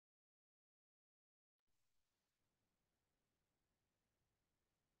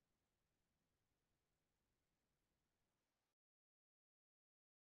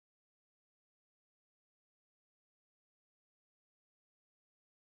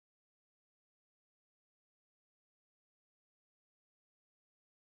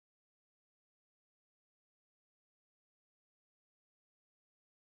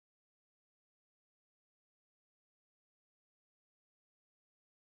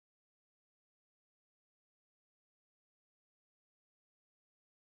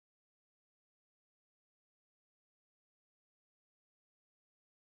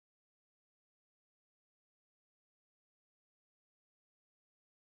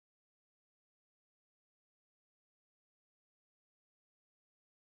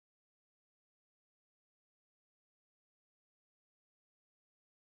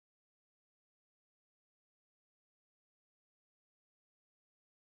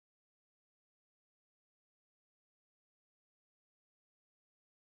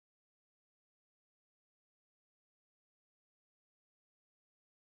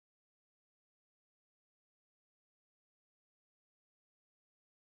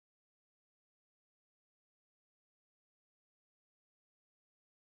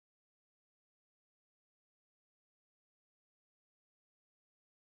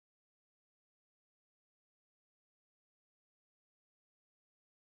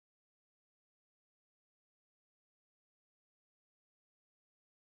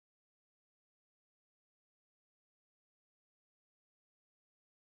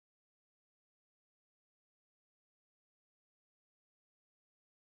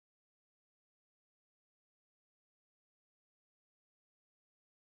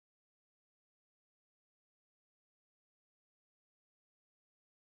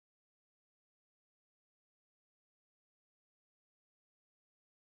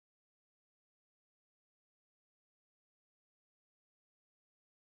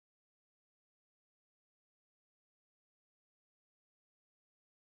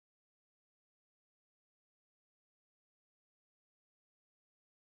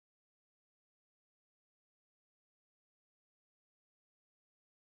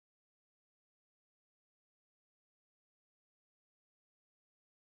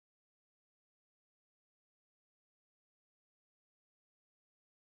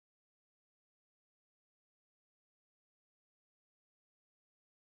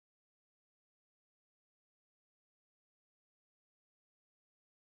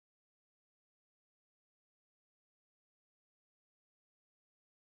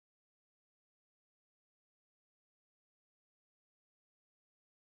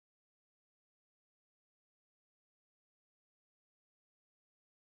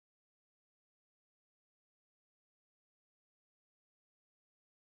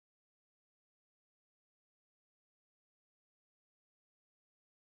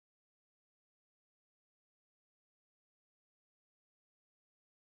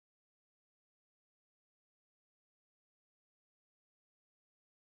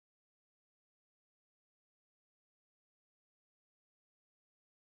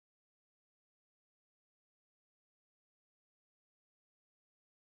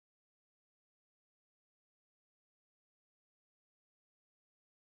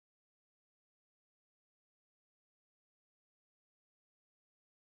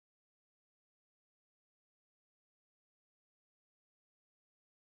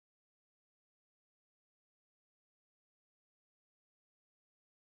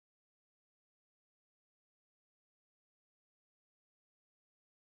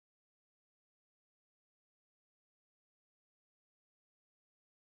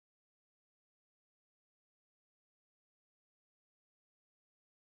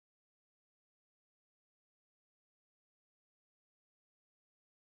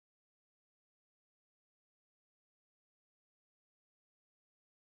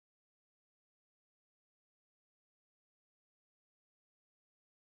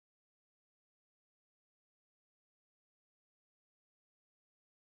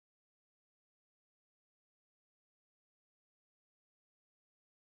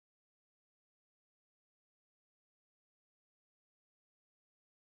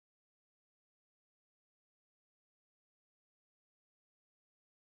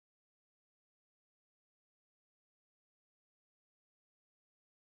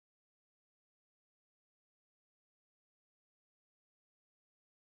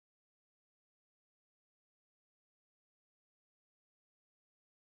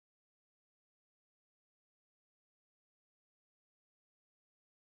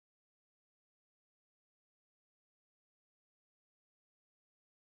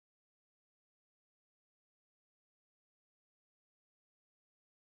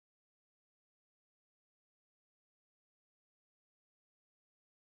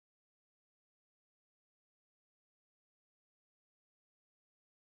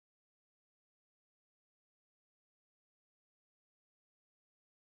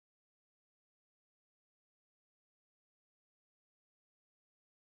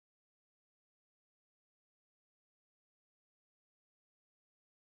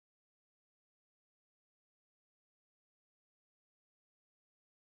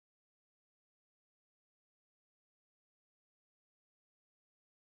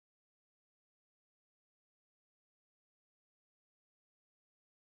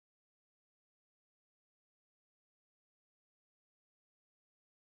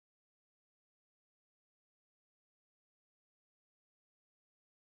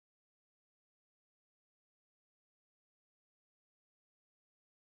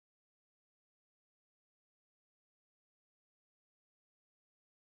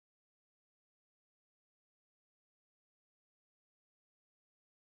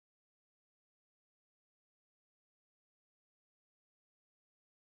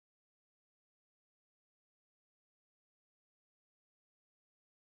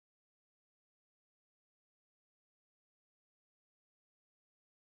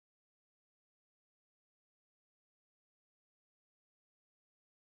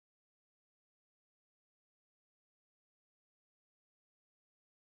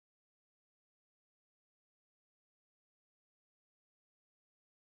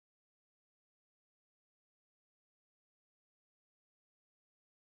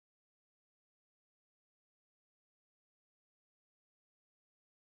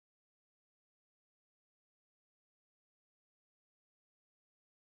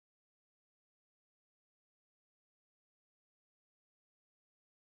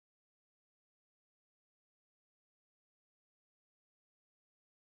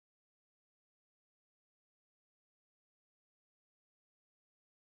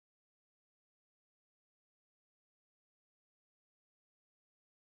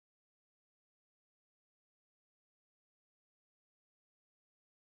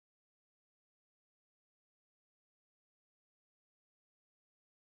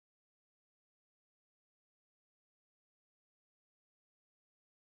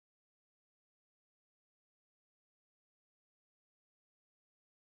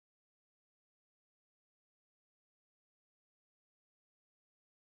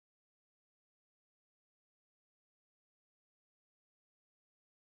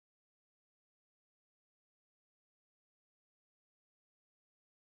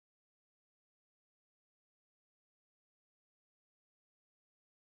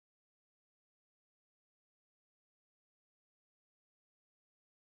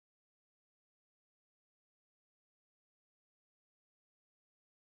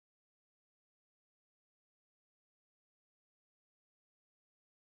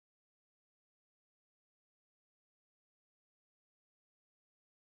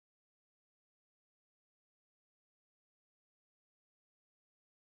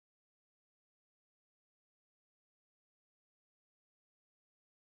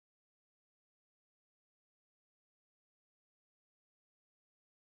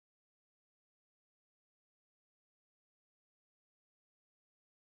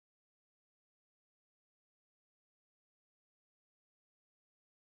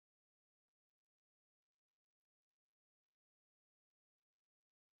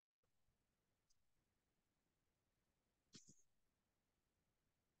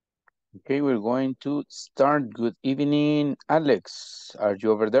Okay, we're going to start. Good evening, Alex. Are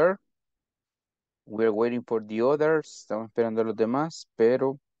you over there? We're waiting for the others. Estamos esperando a los demás,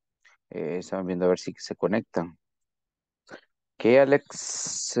 pero estamos viendo a ver si se conectan. ¿Qué,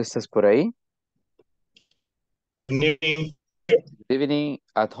 Alex? ¿Estás por ahí? Good Good evening.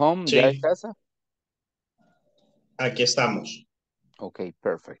 At home, ¿ya en Sí, casa? aquí estamos. Ok,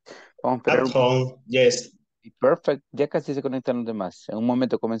 perfect. Vamos a esperar At un... home, yes. Perfect. Ya casi se conectan los demás. En un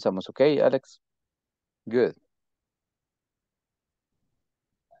momento comenzamos, ¿ok, Alex? Good.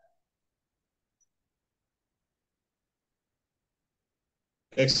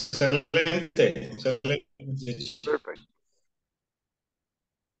 Excelente, excelente. Perfect.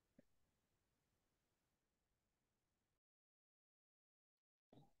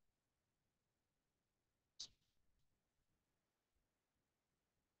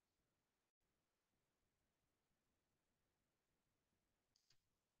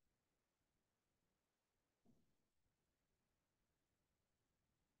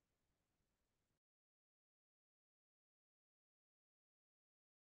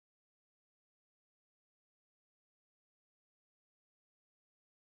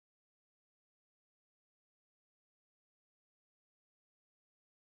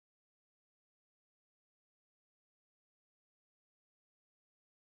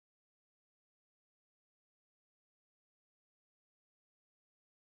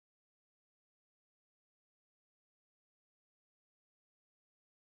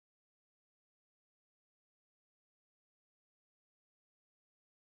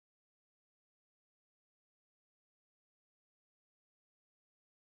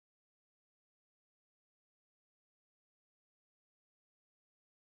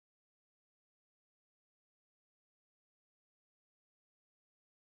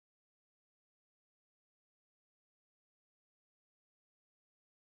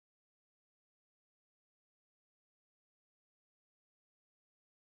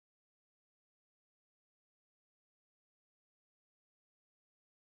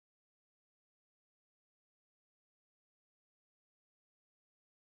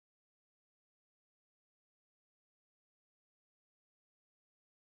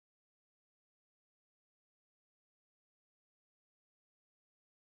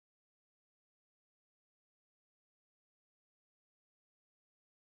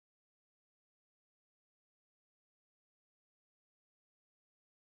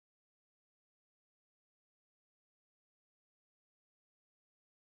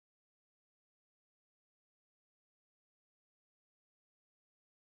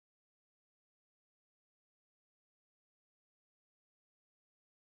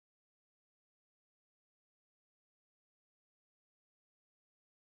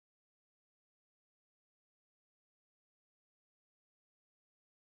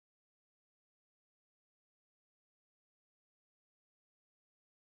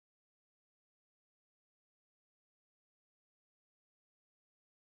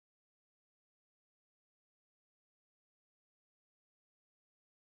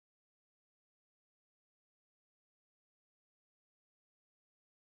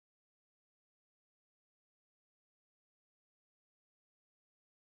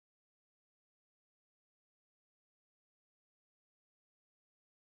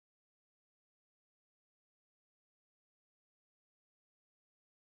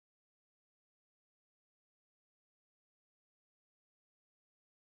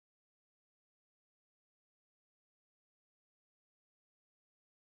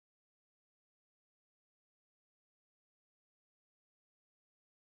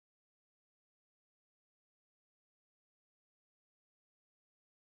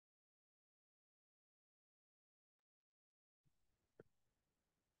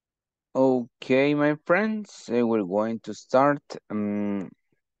 Okay, my friends, we're going to start.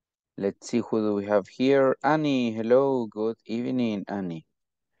 Let's see who do we have here. Annie, hello, good evening, Annie.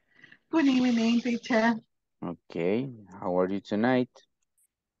 Good evening, teacher. Okay, how are you tonight?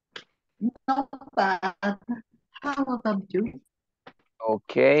 Not bad. How about you?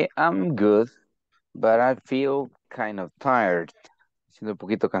 Okay, I'm good, but I feel kind of tired. Siento un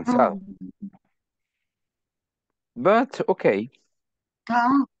poquito cansado. But okay,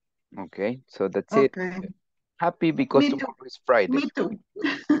 Oh, okay, so that's it. okay. Happy because Me too. tomorrow is Friday. Me too.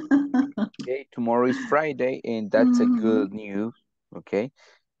 Okay, tomorrow is Friday and that's a good news. Okay,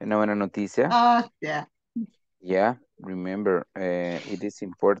 una buena noticia. Oh, yeah. Yeah, remember, it is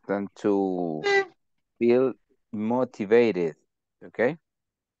important to feel motivated. Okay,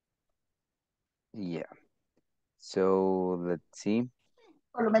 yeah. So let's see.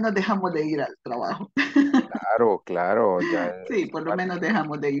 Por lo menos dejamos de ir al trabajo. Claro, claro, ya Sí, es por lo parte, menos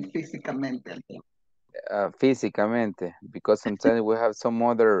dejamos de ir físicamente. físicamente, because sometimes we have some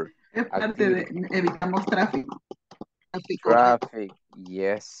other Es parte activity, de, evitamos tráfico. Tráfico. traffic,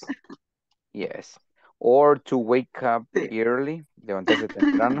 yes, yes, or to wake up Sí. early, levantarse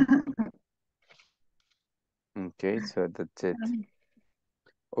temprano. Okay, so that's it.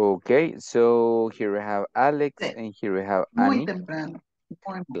 Okay, so here we have Alex Sí, and here we have muy Annie. temprano.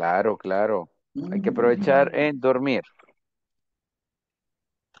 Muy, Claro, claro. Hay que muy aprovechar bien. en dormir.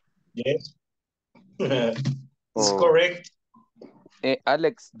 Yes. It's Oh, correct.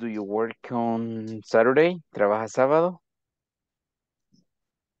 Alex, do you work on Saturday? ¿Trabajas sábado?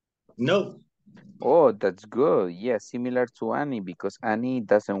 No. Oh, that's good. Yeah, similar to Annie because Annie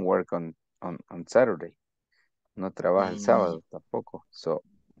doesn't work on Saturday. No trabaja el Mm, sábado tampoco. So,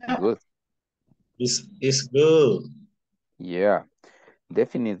 No, good. it's good. Yeah,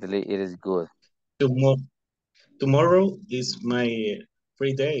 definitely it is good. Tomorrow, tomorrow is my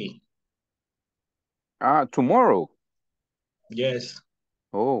free day. Ah, tomorrow. Yes.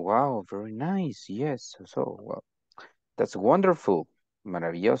 Oh, wow, very nice. Yes. So, well, that's wonderful.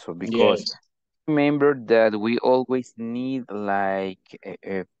 Maravilloso because Yes. remember that we always need like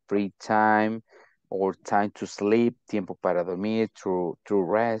a free time or time to sleep, tiempo para dormir, to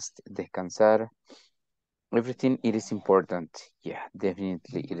rest, descansar. Everything it is important. Yeah,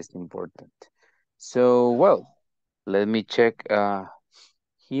 definitely it is important. So, well, let me check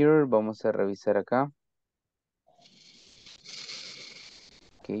here. Vamos a revisar acá.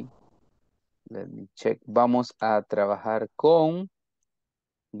 Okay, let me check. Vamos a trabajar con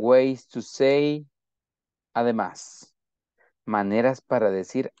ways to say además. Maneras para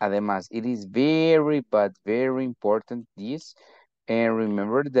decir además. It is very, but very important this. And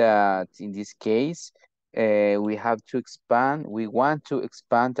remember that in this case, we have to expand. We want to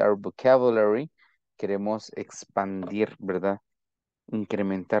expand our vocabulary. Queremos expandir, ¿verdad?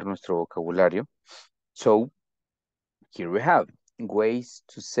 Incrementar nuestro vocabulario. So, here we have ways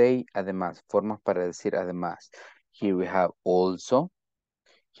to say además. Formas para decir además. Here we have also.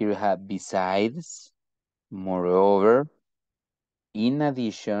 Here we have besides, moreover, in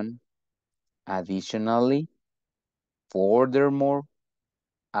addition, additionally, furthermore,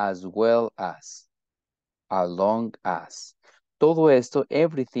 as well as, along as. Todo esto,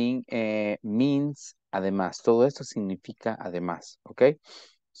 everything means además. Todo esto significa además, ¿ok?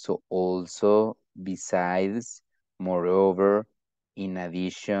 So also, besides, moreover, in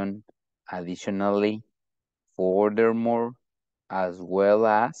addition, additionally, furthermore, as well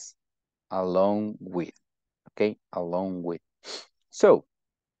as, along with, ¿ok? Along with. So,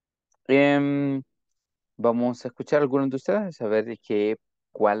 vamos a escuchar a algunos de ustedes, a ver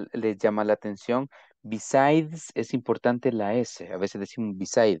cuál les llama la atención. Besides, es importante la S. A veces decimos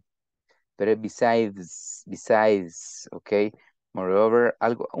beside, pero es besides, ¿ok? Moreover,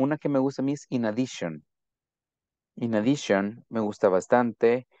 una que me gusta a mí es in addition. In addition, me gusta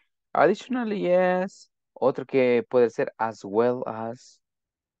bastante. Additionally, yes. Otro que puede ser as well as.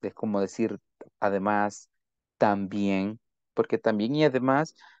 Es como decir además, también, porque también y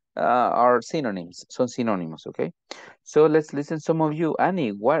además are synonyms, son sinónimos, okay? So let's listen some of you.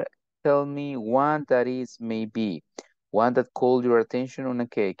 Annie, tell me one that is maybe, one that called your attention, una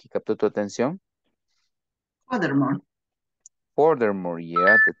que captó tu atención. furthermore. Furthermore,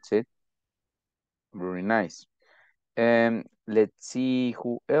 yeah, that's it. Very nice. Let's see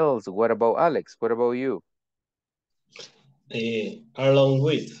who else. What about Alex? What about you? Along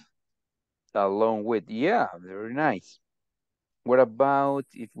with. Along with, yeah, very nice. What about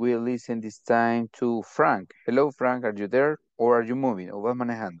if we listen this time to Frank? Hello, Frank, are you there or are you moving? ¿O vas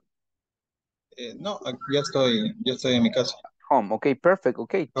manejando? No, ya estoy en mi casa. Home, okay, perfect.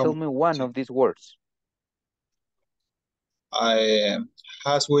 Okay, tell Vamos, me one sí. of these words. I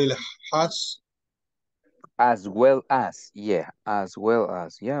has will has. As well as, yeah, as well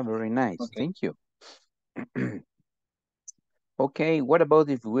as. Yeah, very nice. Okay. Thank you. Okay, what about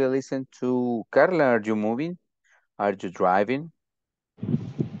if we listen to Carla? Are you moving? Are you driving?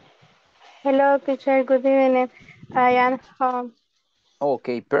 Hello, teacher. Good evening. I am home.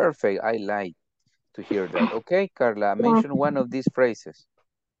 Okay, perfect. I like to hear that. Okay, Carla, mention one of these phrases.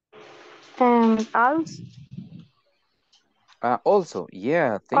 Also, Also,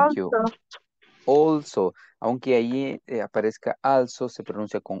 yeah, thank you. also, Also, aunque allí aparezca also, se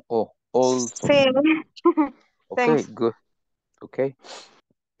pronuncia con O. Also. sí. Okay, Thanks. good. Okay.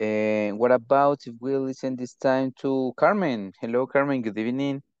 What about if we listen this time to Carmen? Hello, Carmen. Good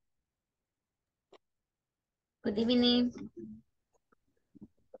evening. Good evening.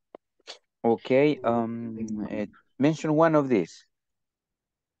 Okay. Mention one of these.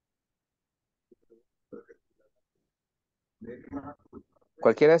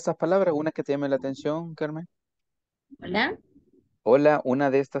 Cualquiera de estas palabras, una que te llame la atención, Carmen. Hola. Hola,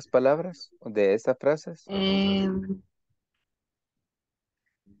 una de estas palabras, de estas frases.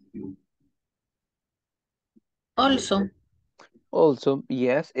 Also. Also,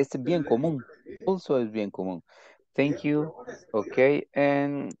 yes, es bien común. Also es bien común. Thank you. Okay,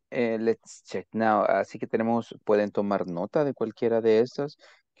 and let's check now. Así que pueden tomar nota de cualquiera de estas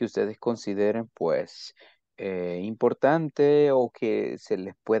que ustedes consideren, pues, importante o que se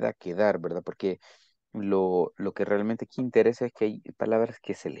les pueda quedar, ¿verdad? Porque lo que realmente aquí interesa es que hay palabras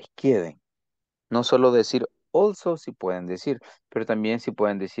que se les queden. No solo decir also si pueden decir, pero también si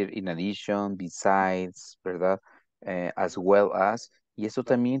pueden decir in addition, besides, ¿verdad? As well as. Y eso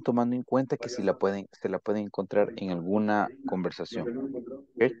también tomando en cuenta que si se la pueden encontrar en alguna conversación.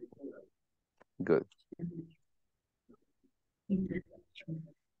 Okay, good.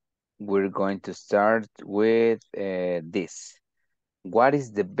 We're going to start with this. What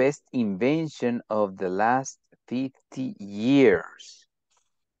is the best invention of the last 50 years?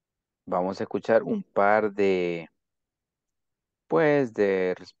 Vamos a escuchar un par de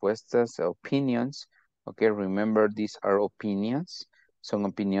de respuestas, opinions. Ok, remember these are opinions. Son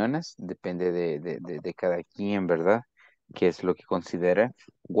opiniones, depende de cada quien, ¿verdad? ¿Qué es lo que considera?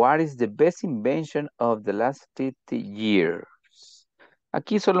 What is the best invention of the last 50 years?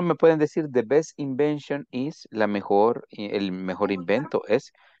 Aquí solo me pueden decir the best invention is el mejor invento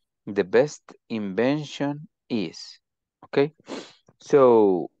es the best invention is. Ok.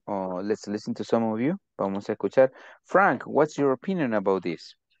 So, let's listen to some of you. Vamos a escuchar. Frank, what's your opinion about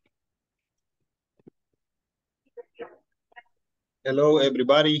this? Hello,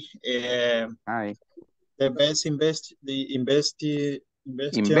 everybody. Hi. The best invention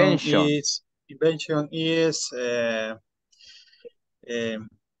Invention. is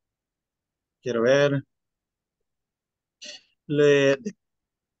quiero ver the,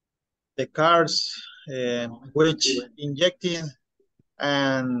 the cars which injecting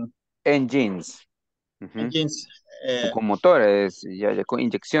and Engines. Ujú. engines. Con motores, ya con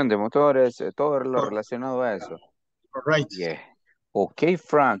inyección de motores, todo lo relacionado a eso. Right. Yeah. Okay,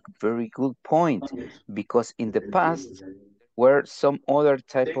 Frank, very good point. Because in the past, were some other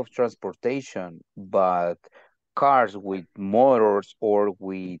type of transportation, but cars with motors or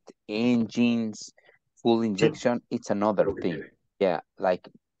with engines, full injection, it's another thing. Yeah, like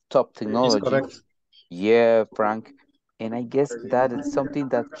top Is technology. correct. Yeah, Frank. And I guess that is something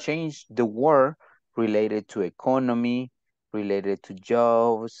that changed the world related to economy, related to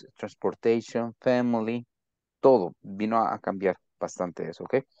jobs, transportation, family, todo vino a cambiar bastante eso,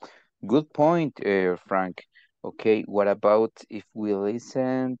 ¿ok? Good point, Frank. Okay, what about if we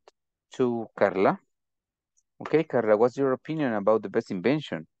listen to Carla? Okay, Carla, what's your opinion about the best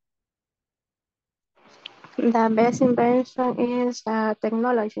invention? The best invention is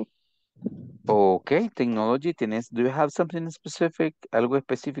technology Okay, technology, do you have something specific, algo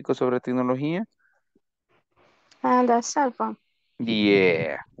específico sobre tecnología? and the cell phone.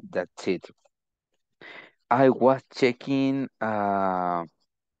 Yeah, that's it. I was checking, a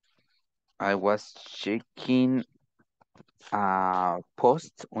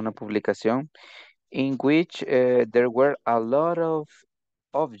post, una publicación, in which there were a lot of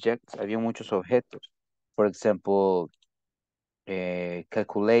objects, había muchos objetos. For example,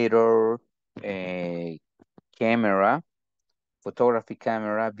 calculator, camera, photography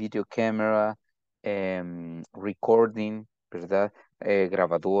camera, video camera, recording, ¿verdad?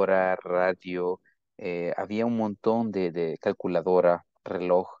 Grabadora, radio, había un montón de calculadora,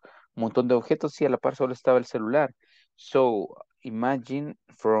 reloj, un montón de objetos y a la par solo estaba el celular. So, imagine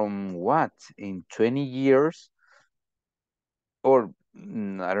from what, in 20 years, or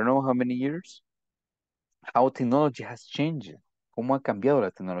I don't know how many years, how technology has changed. Cómo ha cambiado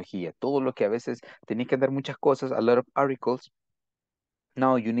la tecnología. Todo lo que a veces tenía que dar muchas cosas, a lot of articles.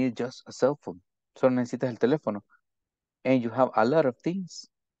 Now you need just a cell phone. Solo necesitas el teléfono. And you have a lot of things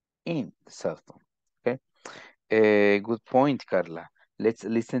in the cell phone. Okay. Good point, Carla. Let's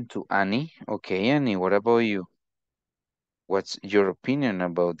listen to Annie. Okay, Annie, what about you? What's your opinion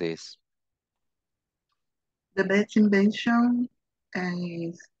about this? The best invention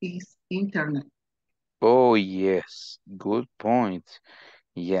is internet. Oh, yes. Good point.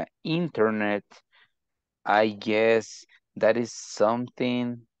 Yeah, internet. I guess that is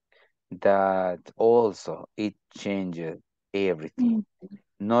something that also it changes everything.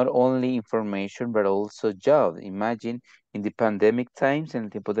 Not only information, but also job. Imagine in the pandemic times, en el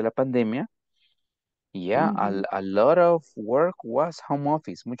tiempo de la pandemia, yeah, a lot of work was home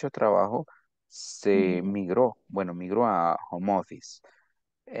office. Mucho trabajo se migró a home office.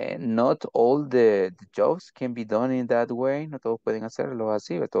 Not all the jobs can be done in that way. No todos pueden hacerlo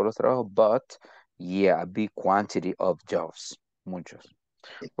así, todos los trabajos, but yeah, a big quantity of jobs. Muchos.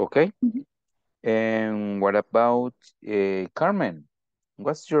 Okay. And what about Carmen?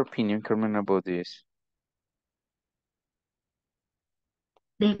 What's your opinion, Carmen, about this?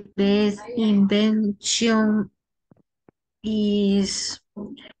 The best invention is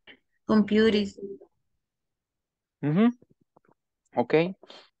computers. Okay.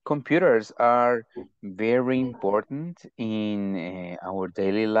 Computers are very important in our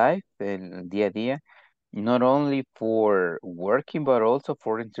daily life, el día a día, not only for working, but also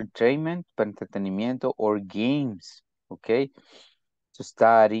for entertainment, para entretenimiento, or games, okay? To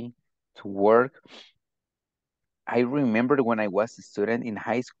study, to work. I remember when I was a student in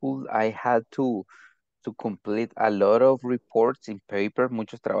high school, I had to complete a lot of reports in paper.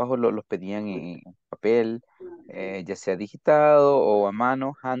 Muchos trabajos los pedían en papel, ya sea digitado o a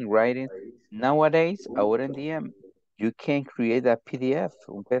mano, handwriting. Nowadays, ahora en día, you can create a PDF,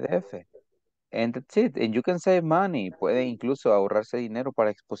 un PDF. And that's it. And you can save money. Puede incluso ahorrarse dinero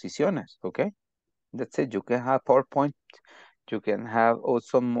para exposiciones, okay? That's it. You can have PowerPoint. You can have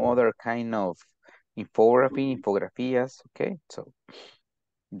also some other kind of infografías, okay? So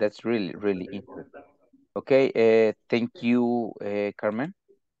that's really, really interesting. Okay, thank you, Carmen.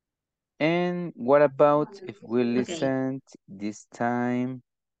 And what about if we Okay. listen this time?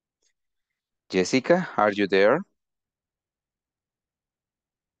 Jessica, are you there?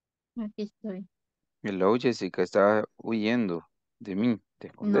 Aquí estoy. Hello, Jessica, está huyendo de mí. ¿Te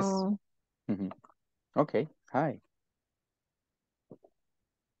escondes? No, Okay, hi.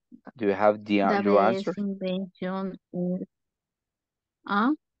 Do you have the your answer? best invention is,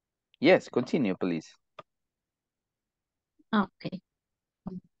 ah, Yes, continue, please. okay.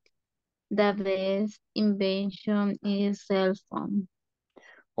 The best invention is cell phone.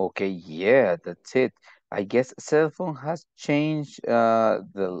 Okay, yeah, that's it. I guess cell phone has changed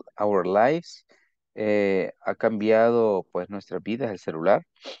our lives. Ha cambiado pues nuestras vidas, el celular.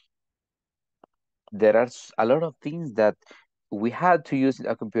 There are a lot of things that we had to use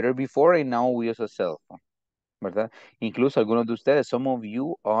a computer before and now we use a cell phone, ¿verdad? Incluso algunos de ustedes, some of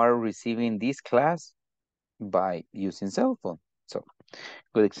you are receiving this class by using cell phone. So,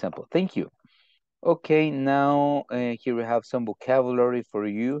 good example. Thank you. Okay, now here we have some vocabulary for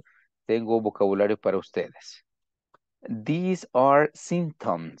you. Tengo vocabulario para ustedes. These are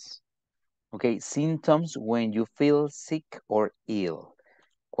symptoms. Okay, symptoms when you feel sick or ill.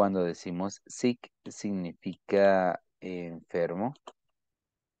 Cuando decimos sick significa enfermo.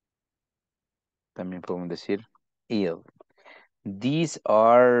 También podemos decir ill. These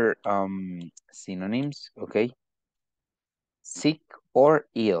are synonyms, okay? Sick or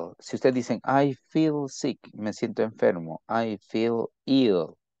ill. Si ustedes dicen, I feel sick, me siento enfermo. I feel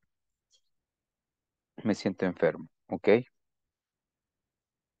ill, me siento enfermo, okay?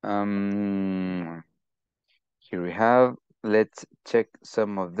 Here we have, let's check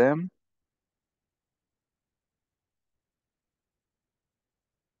some of them.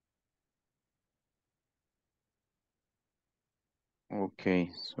 Ok,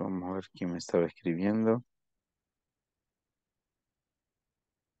 so vamos a ver quién me estaba escribiendo.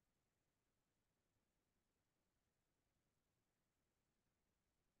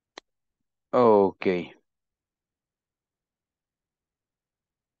 Ok.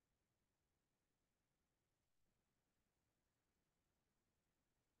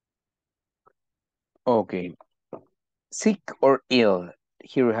 Ok. Sick or ill.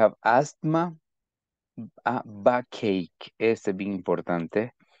 Here we have asthma, a backache. Este es bien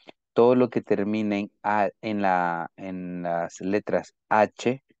importante. Todo lo que termine en las letras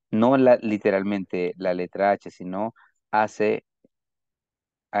H, no literalmente la letra H, sino ACHE.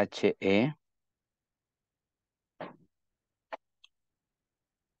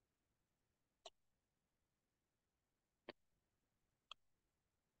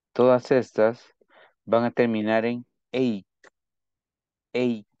 Todas estas van a terminar en ache,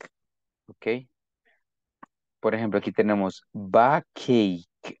 ache, ¿ok? Por ejemplo, aquí tenemos backache.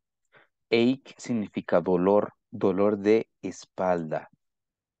 Ache significa dolor, dolor de espalda.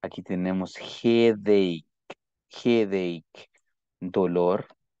 Aquí tenemos headache, headache, dolor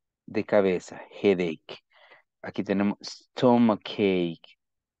de cabeza, headache. Aquí tenemos stomachache,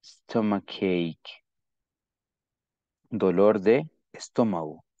 stomachache, dolor de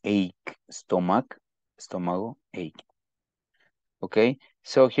estómago, ache, stomach, estómago, ache. Okay,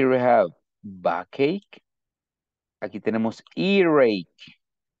 so here we have backache. Aquí tenemos earache,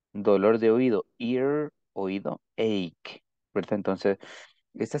 dolor de oído, ear, oído, ache, ¿verdad? Entonces,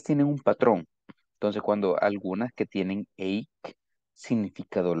 estas tienen un patrón. Entonces, cuando algunas que tienen ache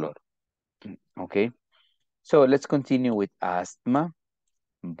significa dolor. Okay, so let's continue with asthma,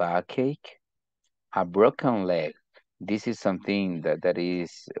 backache, a broken leg. This is something that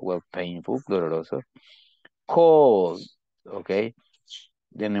is, well, painful, doloroso. Cold, okay.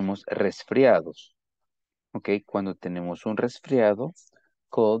 Tenemos resfriados, okay. Cuando tenemos un resfriado,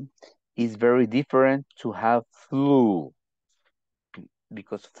 cold, is very different to have flu,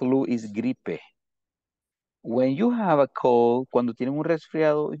 because flu is gripe. When you have a cold, cuando tienen un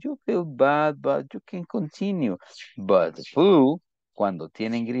resfriado, you feel bad, but you can continue. But flu, cuando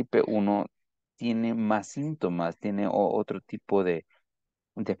tienen gripe, uno tiene más síntomas, tiene otro tipo de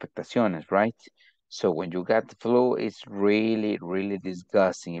afectaciones, right? So when you got the flu, it's really, really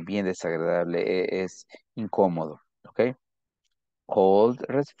disgusting, bien desagradable, es incómodo, ¿ok? Cold,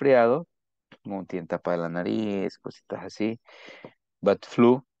 resfriado, como tiene tapa de la nariz, cositas así. But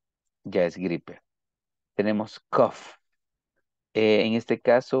flu ya es gripe. Tenemos cough. En este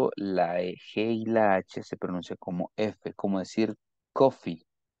caso, la G y la H se pronuncia como F, como decir coffee.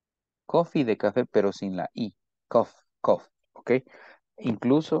 Coffee de café, pero sin la I. Cough, cough, ¿ok?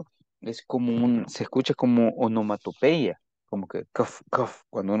 Incluso es como se escucha como onomatopeya, como que cough, cough,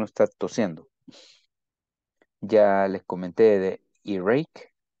 cuando uno está tosiendo. Ya les comenté de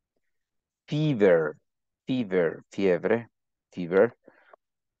earache, fever, fever, fiebre, fever,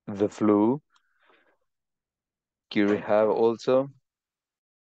 the flu. Here we have also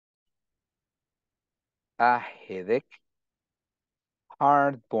a headache.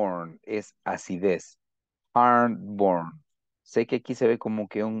 Heartburn es acidez. Heartburn. Sé que aquí se ve como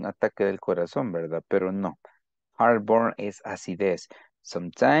que un ataque del corazón, ¿verdad? Pero no. Heartburn es acidez.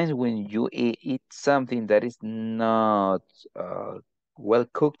 Sometimes when you eat something that is not well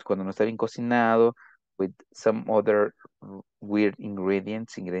cooked, cuando no está bien cocinado, with some other weird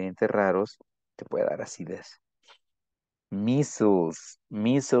ingredients, ingredientes raros, te puede dar acidez. Measles.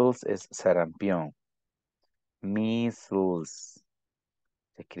 Measles es sarampión. Measles.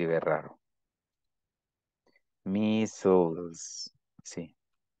 Se escribe raro. Measles. Sí.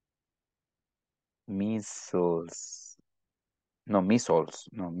 Measles. No, measles.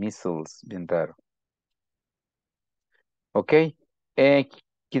 No, measles. Bien raro. Ok. Aquí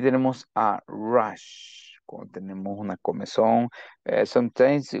tenemos a rush. Cuando tenemos una comezón.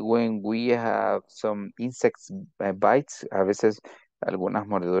 Sometimes when we have some insects bites, a veces algunas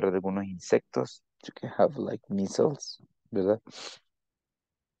mordeduras de algunos insectos, you can have like measles, ¿verdad?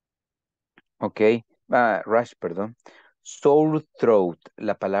 Ok. Rush, perdón. Sore throat.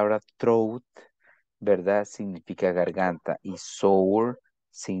 La palabra throat, ¿verdad? Significa garganta. Y sore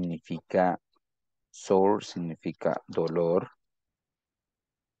significa dolor.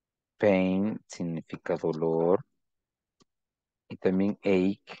 Pain significa dolor. Y también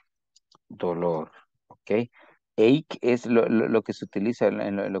ache, dolor. ¿Ok? Ache es lo que se utiliza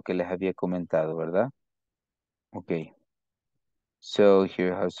en lo que les había comentado, ¿verdad? Ok. So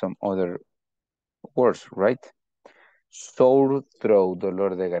here have some other words, right? Sore throat,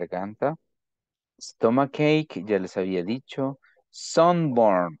 dolor de garganta. Stomachache, ya les había dicho.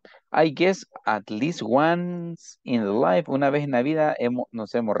 Sunburn. I guess at least once in life, una vez en la vida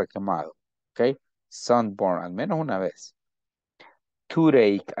nos hemos requemado. ¿Ok? Sunburn, al menos una vez.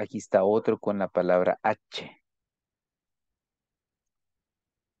 Toothache, aquí está otro con la palabra H.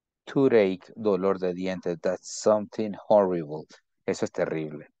 Toothache, dolor de dientes. That's something horrible. Eso es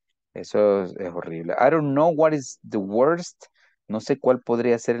terrible. Eso es horrible. I don't know what is the worst. No sé cuál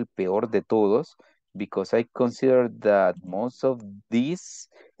podría ser el peor de todos. Because I consider that most of these,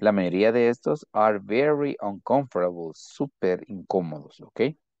 la mayoría de estos, are very uncomfortable. Súper incómodos.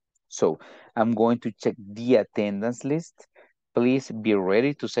 ¿Ok? So, I'm going to check the attendance list. Please be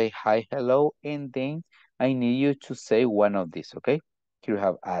ready to say hi, hello, and then I need you to say one of these, okay? Here you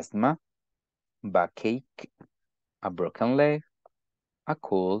have asthma, backache, a broken leg, a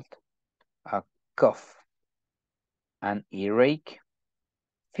cold, a cough, an earache,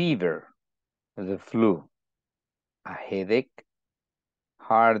 fever, the flu, a headache,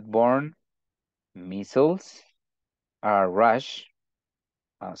 heartburn, measles, a rash,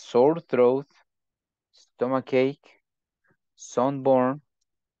 a sore throat, stomachache, sunburn,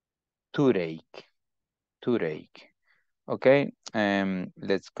 toothache. Okay,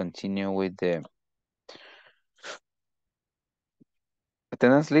 let's continue with the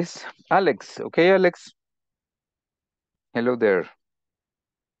attendance list. Alex, okay, Alex. Hello there.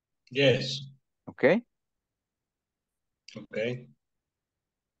 Yes. Okay. Okay.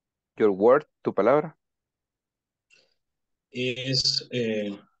 Your word, tu palabra. Is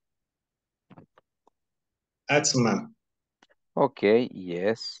asthma. Okay,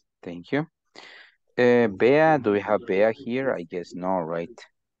 yes, thank you. Bea, do we have Bea here? I guess no, right?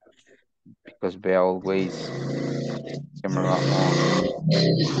 Because Bea always camera on.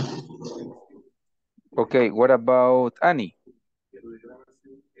 Okay, what about Annie?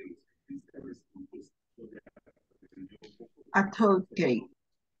 A toad cake.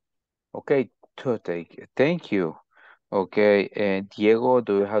 Okay, to take. Thank you. Okay, Diego,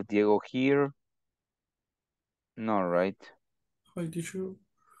 do you have Diego here? No, right? Hi, teacher.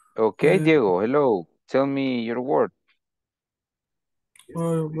 Okay, Diego, hello. Tell me your word.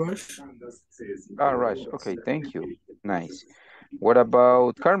 Rush. Ah, Rush. Okay, thank you. Nice. What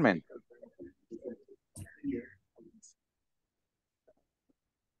about Carmen?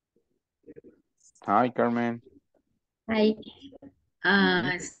 Hi, Carmen. I,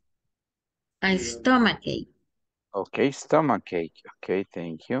 uh, a stomachache. Okay, stomach ache. Okay,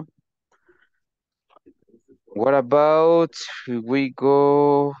 thank you. What about we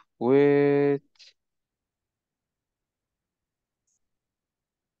go with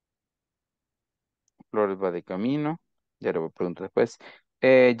Flores va de camino? Ya le voy a preguntar después.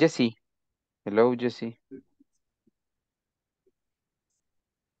 Jessie. Hello, Jessie.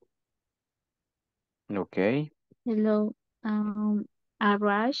 Okay. Hello, a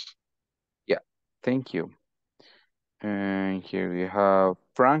rush. Yeah, thank you. And here we have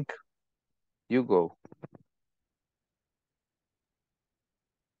Frank. You go.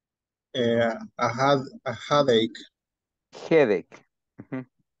 A headache. Headache. Mhm,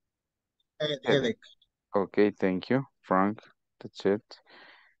 headache. Headache. Okay, thank you, Frank. That's it.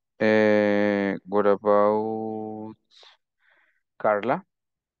 What about Carla?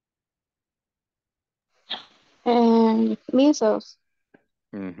 Measles.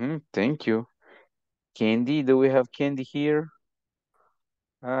 Thank you. Candy, do we have Candy here?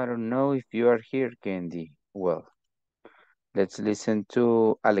 I don't know if you are here, Candy. Well, let's listen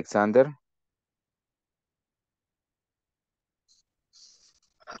to Alexander.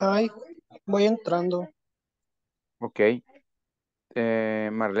 Ay, voy entrando. Okay.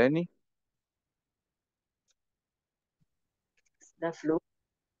 Marlene, The flu.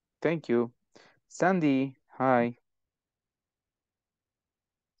 thank you. Sandy, hi.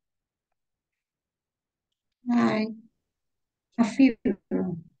 Hi, a fever.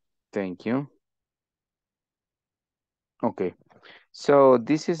 Thank you. Okay. So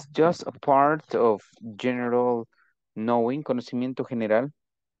this is just a part of general knowing, conocimiento general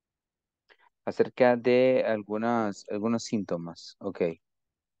acerca de algunos síntomas. Ok,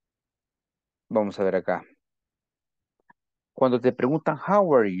 vamos a ver acá. Cuando te preguntan,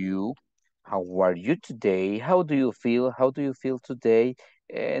 how are you? How are you today? How do you feel? How do you feel today?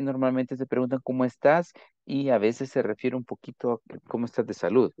 Normalmente te preguntan cómo estás y a veces se refiere un poquito a cómo estás de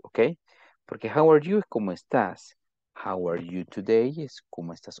salud, ¿ok? Porque how are you es cómo estás. How are you today es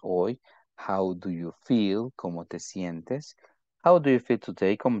cómo estás hoy. How do you feel? ¿Cómo te sientes? How do you feel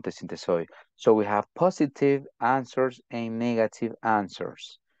today? ¿Cómo te sientes hoy? So we have positive answers and negative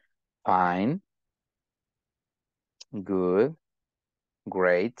answers. Fine, good,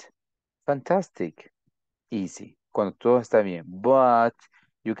 great, fantastic, easy. Cuando todo está bien. But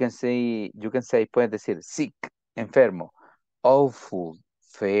you can say, puedes decir sick, enfermo, awful,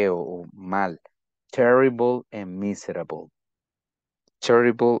 feo o mal, terrible and miserable.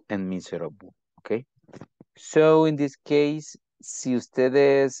 Terrible and miserable. Okay. So in this case, si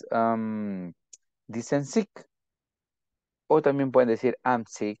ustedes dicen sick, o también pueden decir I'm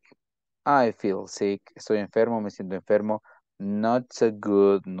sick, I feel sick, estoy enfermo, me siento enfermo, not so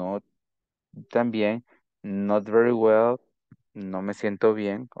good, not tan bien, not very well, no me siento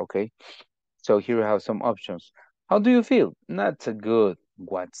bien, okay? So here we have some options. How do you feel? Not so good.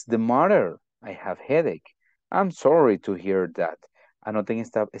 What's the matter? I have headache. I'm sorry to hear that. Anoten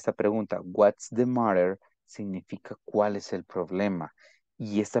esta pregunta. What's the matter? Significa cuál es el problema.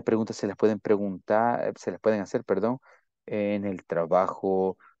 Y esta pregunta se les pueden preguntar, se les pueden hacer, perdón, en el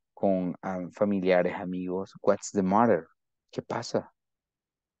trabajo, con familiares, amigos. What's the matter? ¿Qué pasa?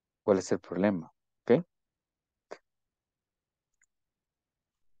 ¿Cuál es el problema? ¿Ok?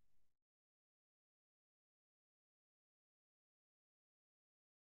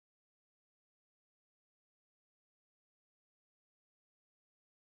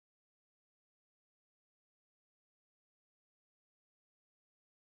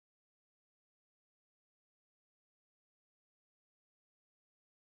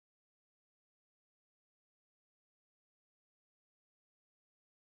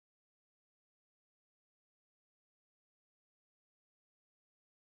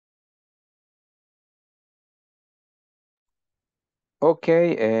 Ok,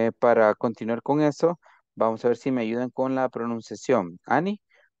 para continuar con eso, vamos a ver si me ayudan con la pronunciación. Ani,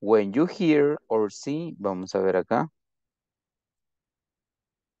 When you hear or see, vamos a ver acá.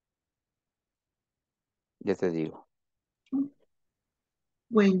 Ya te digo.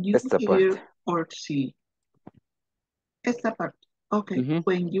 When you Esta hear parte. or see. Esta parte. Okay. Ujú.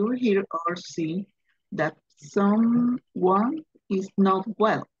 When you hear or see that someone is not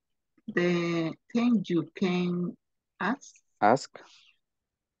well, the thing you can ask, Ask.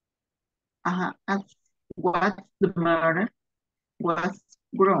 ask what's the matter, what's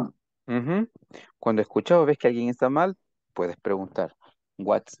wrong. Ujú. Cuando escuchas o ves que alguien está mal, puedes preguntar.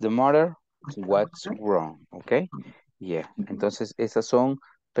 What's the matter? What's wrong? ¿Ok? Yeah. Entonces, esas son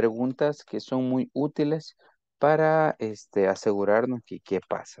preguntas que son muy útiles para asegurarnos que qué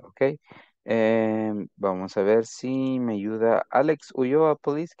pasa. ¿Ok? Vamos a ver si me ayuda Alex Ulloa,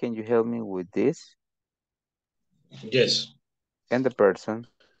 please. Can you help me with this? Yes. And the person.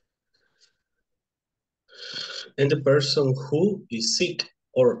 And the person who is sick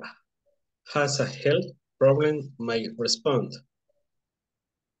or has a health problem might respond.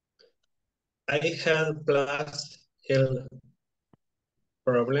 I have plus health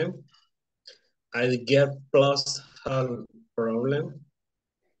problem. I get plus health problem.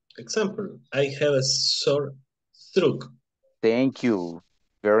 Example, I have a sore throat. Thank you.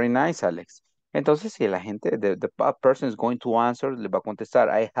 Very nice, Alex. Entonces, si la gente, the person is going to answer, le va a contestar,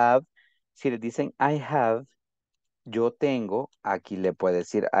 I have. Si le dicen I have, yo tengo, aquí le puede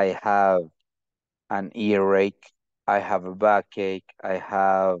decir I have an earache, I have a backache, I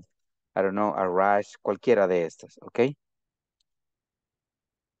have, I don't know, a rash, cualquiera de estas, ¿ok?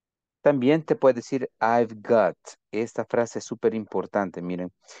 También te puede decir I've got. Esta frase es súper importante,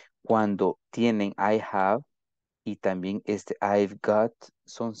 miren. Cuando tienen I have y también I've got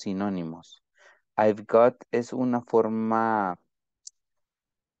son sinónimos. I've got es una forma,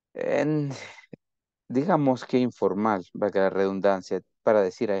 en- digamos que informal, valga la redundancia, para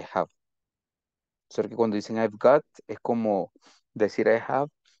decir I have. Solo que cuando dicen I've got es como decir I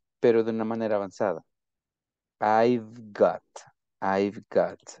have, pero de una manera avanzada. I've got, I've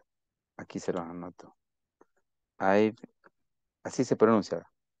got. Aquí se los anoto. Así se pronuncia.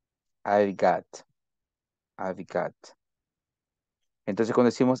 I've got, I've got. Entonces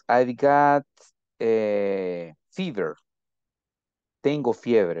cuando decimos I've got fever, tengo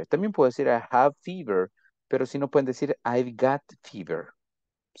fiebre. También puedo decir I have fever, pero si no pueden decir I've got fever.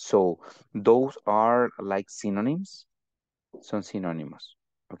 So, those are like synonyms. Son sinónimos.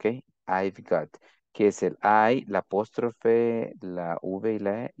 ¿Ok? I've got. Que es el I, la apóstrofe, la V y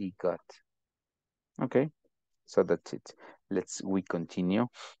la E y got. ¿Ok? So that's it. We continue.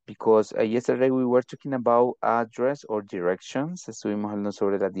 Because yesterday we were talking about address or directions. Estuvimos hablando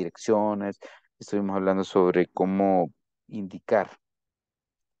sobre las direcciones. Estuvimos hablando sobre cómo indicar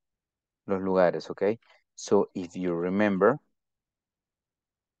los lugares, ¿ok? So, if you remember,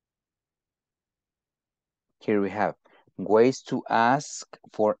 here we have ways to ask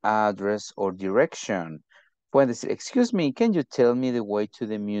for address or direction. Pueden decir, excuse me, can you tell me the way to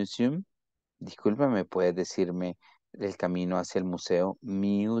the museum? Discúlpame, ¿puedes decirme el camino hacia el museo?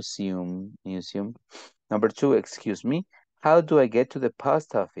 Museum, museum. Number 2, excuse me, how do I get to the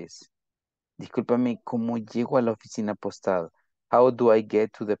post office? Discúlpame, ¿cómo llego a la oficina postal? How do I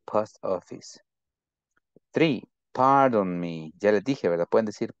get to the post office? 3, pardon me. Ya les dije, ¿verdad? Pueden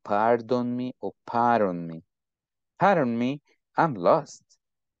decir pardon me o pardon me. Pardon me, I'm lost.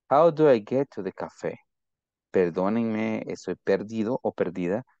 How do I get to the cafe? Perdónenme, estoy perdido o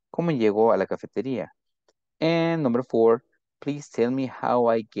perdida. ¿Cómo llego a la cafetería? And number 4, please tell me how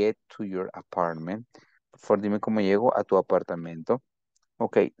I get to your apartment. Por favor, dime cómo llego a tu apartamento.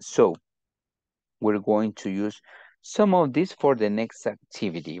 Okay, so we're going to use some of this for the next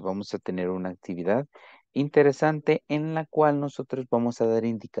activity. Vamos a tener una actividad interesante en la cual nosotros vamos a dar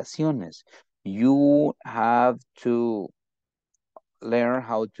indicaciones. You have to learn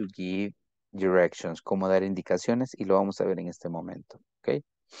how to give directions, cómo dar indicaciones y lo vamos a ver en este momento, ¿ok?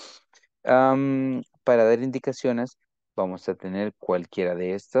 Para dar indicaciones vamos a tener cualquiera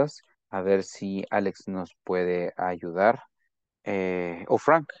de estas. A ver si Alex nos puede ayudar. O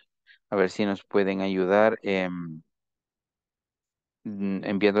Frank, a ver si nos pueden ayudar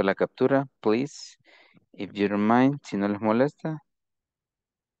enviando la captura, please. If you don't mind, si no les molesta.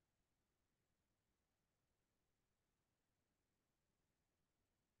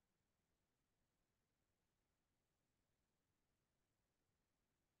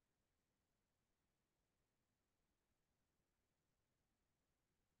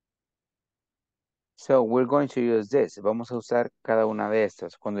 So, we're going to use this. Vamos a usar cada una de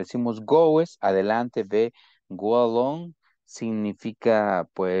estas. Cuando decimos go es adelante, ve, go along, significa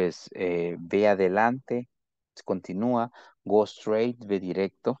pues ve adelante, continúa. Go straight, ve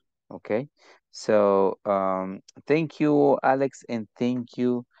directo. Okay. So, thank you, Alex, and thank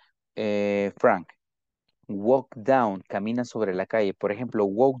you, Frank. Walk down, camina sobre la calle. Por ejemplo,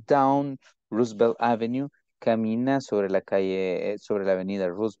 walk down Roosevelt Avenue, camina sobre la calle, sobre la avenida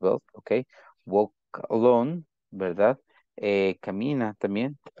Roosevelt, ok. Walk alone, ¿verdad? Camina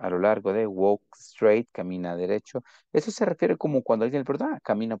también a lo largo de walk straight, camina derecho. Eso se refiere como cuando alguien le pregunta,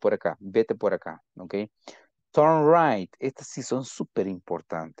 camina por acá, vete por acá, ok. Turn right, estas sí son súper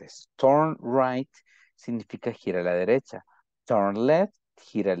importantes. Turn right significa gira a la derecha. Turn left,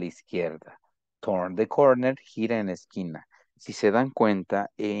 gira a la izquierda. Turn the corner, gira en la esquina. Si se dan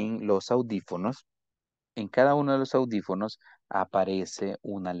cuenta, en los audífonos, en cada uno de los audífonos aparece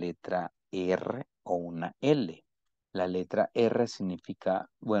una letra R o una L. La letra R significa,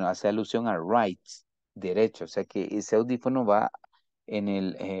 bueno, hace alusión a right, derecho, o sea que ese audífono va en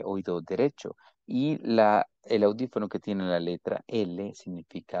el oído derecho. Y el audífono que tiene la letra L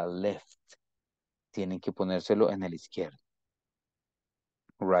significa left. Tienen que ponérselo en el izquierdo.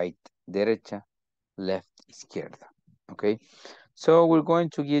 Right, derecha, left, izquierda. ¿Ok? So we're going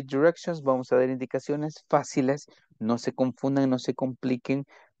to give directions. Vamos a dar indicaciones fáciles. No se confundan, no se compliquen.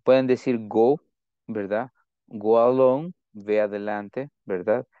 Pueden decir go, ¿verdad? Go along, ve adelante,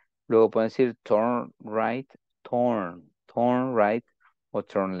 ¿verdad? Luego pueden decir turn right, turn right o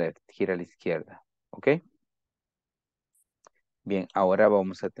turn left, gira a la izquierda. ¿Ok? Bien, ahora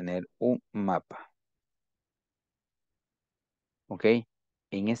vamos a tener un mapa. ¿Ok?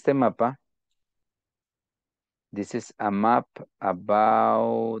 En este mapa, this is a map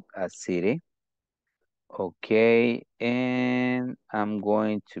about a city. Okay, and I'm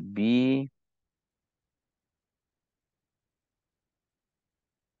going to be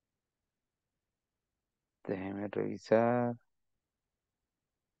déjeme revisar.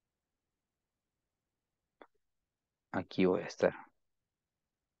 Aquí voy a estar.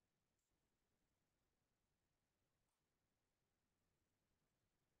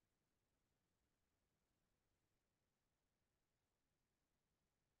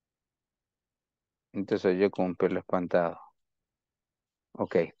 Entonces yo con un pelo espantado.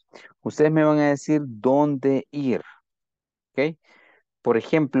 Ok. Ustedes me van a decir dónde ir. Ok. Por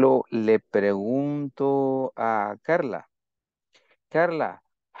ejemplo, le pregunto a Carla. Carla,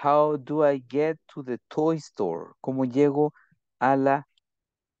 how do I get to the toy store? ¿Cómo llego a la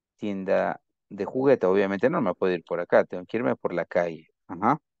tienda de juguete? Obviamente no me puedo ir por acá. Tengo que irme por la calle.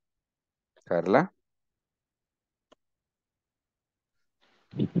 Ajá. Carla.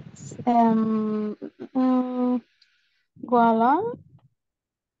 Um, mm, go along.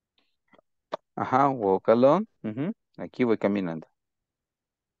 Ajá, walk alone. Ujú. Aquí voy caminando.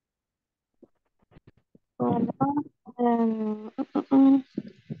 Go along.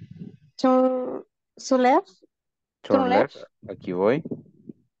 To, to left. Turn Turn left. left. Aquí voy.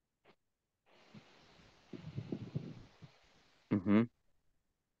 Ujú.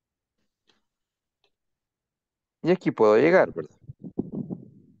 Y aquí puedo llegar, ¿verdad?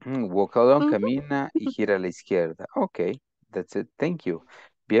 Walk alone, Mhm. camina y gira a la izquierda. Ok, that's it. Thank you.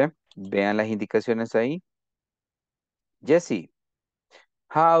 Bien, vean las indicaciones ahí. Jesse,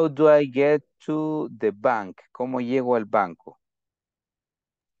 how do I get to the bank? ¿Cómo llego al banco?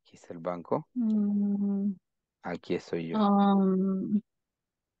 Aquí está el banco. Mm, Aquí estoy yo.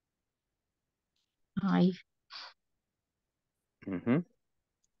 ay, Ujú.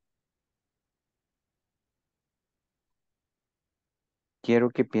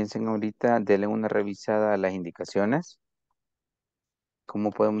 Quiero que piensen ahorita, denle una revisada a las indicaciones. ¿Cómo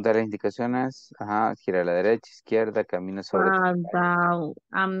podemos dar las indicaciones? Ajá, gira a la derecha, izquierda, camina sobre tal calle. about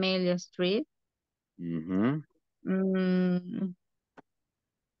Amelia Street. Ujú. Mm,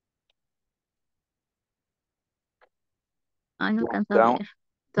 ay, no Walk alcanzo a down. ver.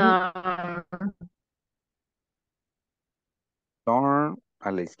 Mm, Tar- Turn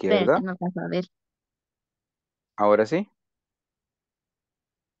a la Espérate, izquierda. no alcanzo a ver. Ahora sí.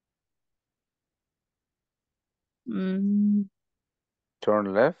 Mm,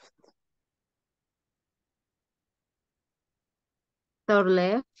 Turn left. turn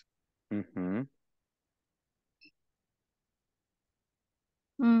left. Ujú.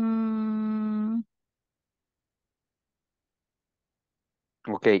 Mm,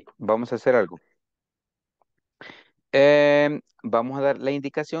 Ok, vamos a hacer algo. Vamos a dar la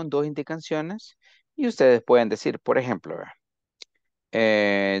indicación, dos indicaciones, y ustedes pueden decir, por ejemplo, vea,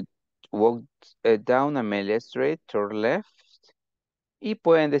 eh, walk down Amelia Street, turn left, y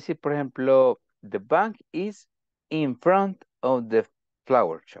pueden decir, por ejemplo, the bank is in front of the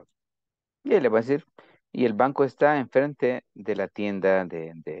flower shop. Y ahí le va a decir, y el banco está enfrente de la tienda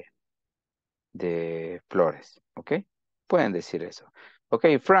de flores, ¿ok? Pueden decir eso. Ok,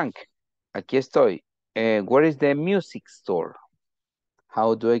 Frank, aquí estoy. Where is the music store?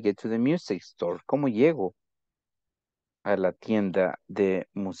 How do I get to the music store? ¿Cómo llego a la tienda de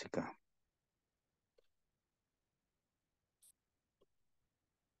música?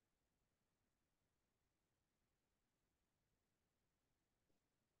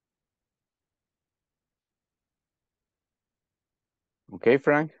 Ok,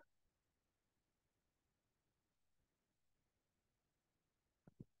 Frank.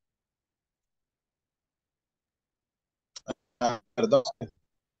 Perdón.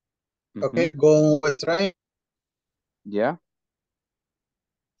 Ujú. Okay, go train. Yeah.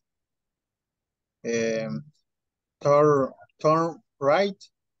 Um, turn right.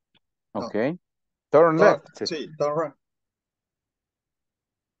 No, Okay. Turn left. sí, turn right.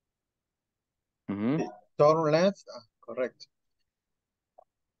 Ujú. Turn left. Correct.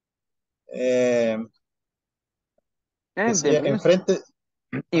 Que And the sería music enfrente,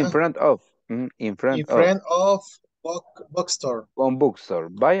 in front of. In front in of. front of bookstore. Con bookstore.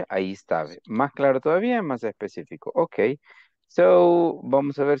 Vaya, ahí está. Ve. Más claro todavía, más específico. Ok. So,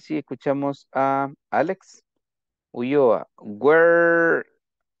 vamos a ver si escuchamos a Alex Ulloa.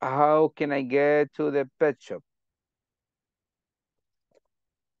 How can I get to the pet shop?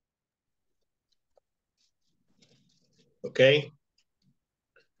 Okay.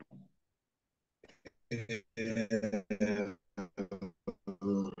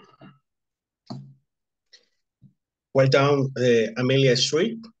 Well down Amelia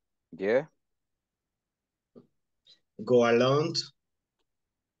Street. Yeah. Go along.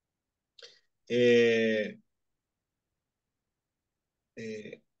 Eh,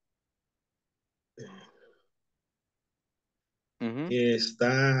 eh, Ujú.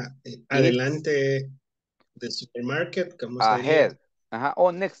 Está It's adelante del supermarket, ¿cómo se diría? ahead. Ajá.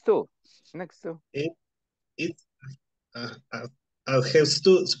 Oh, next to. Next to. It ahead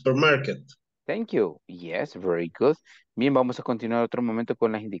to supermarket. Thank you. Yes, very good. Bien, vamos a continuar otro momento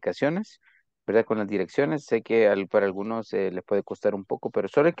con las indicaciones, ¿verdad? Con las direcciones. Sé que para algunos les puede costar un poco, pero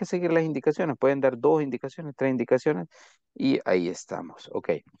solo hay que seguir las indicaciones. Pueden dar 2 indicaciones, 3 indicaciones y ahí estamos. Ok,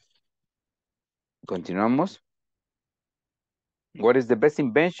 continuamos. What is the best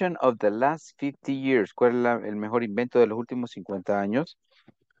invention of the last 50 years? ¿Cuál es el mejor invento de los últimos 50 años?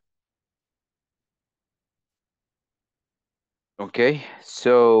 Ok,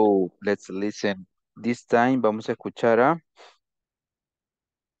 so let's listen. This time vamos a escuchar a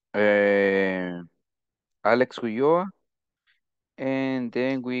eh, Alex Ulloa. And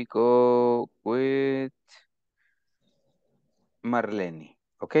then we go with Marlene.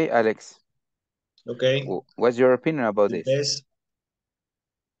 Okay, Alex, Okay. what's your opinion about The this?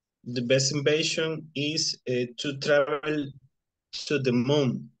 best invention is to travel to the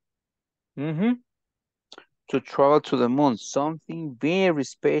moon. To travel to the moon, something very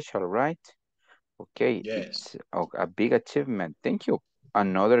special, right? Okay, Yes. it's a big achievement. Thank you.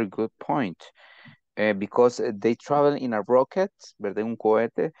 Another good point. Because they travel in a rocket, ¿verdad? Un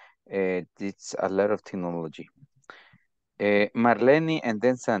cohete. It's a lot of technology. Marlene and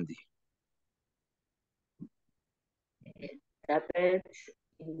then Sandy. The best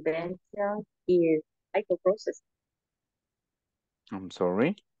invention is microprocessor. I'm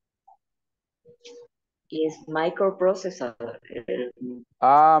sorry. Is microprocessor.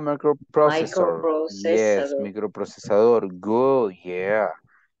 Microprocessor. Yes, Microprocessor. microprocesador. Good, yeah.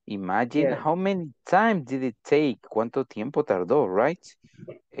 Imagine Yeah. how many time did it take? ¿Cuánto tiempo tardó, right?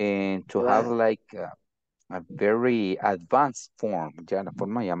 And to have Wow. like a very advanced form, ya la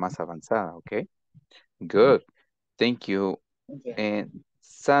forma ya más avanzada, okay? Good. Thank you. And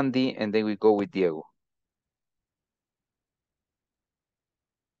Sandy, and then we go with Diego.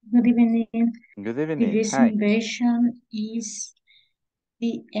 Good evening. Good The evening. best Hi. invention is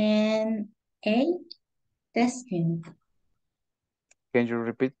DNA testing. Can you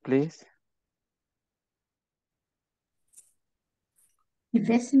repeat, please? The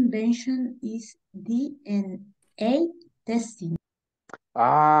best invention is DNA testing.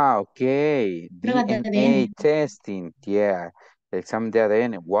 Okay. Prueba de DNA ADN. testing. Yeah. El examen de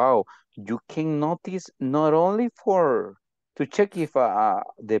ADN. Wow. You can notice not only to check if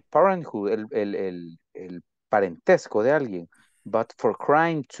the parenthood, el parentesco de alguien, but for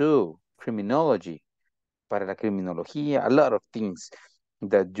crime too, criminology, para la criminología, a lot of things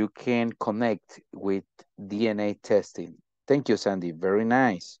that you can connect with DNA testing. Thank you, Sandy. Very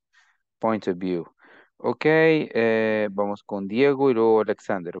nice point of view. Ok, vamos con Diego y luego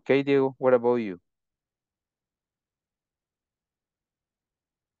Alexander. Ok, Diego, what about you?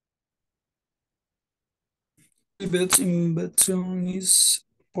 The best invention is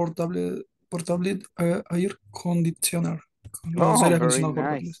portable portable air conditioner. Los Oh, aire very acondicionados nice.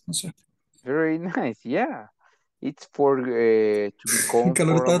 portables, no sé. Very nice, yeah. It's for to be El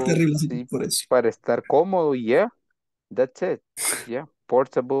calor estaba comfortable, terrible, así que sí, por eso. para estar cómodo, yeah. That's it. Yeah,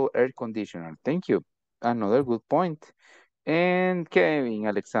 portable air conditioner. Thank you. Another good point. And Kevin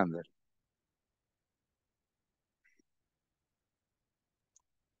Alexander.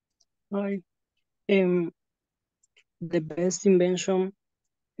 Hi. The best invention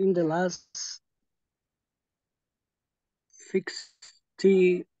in the last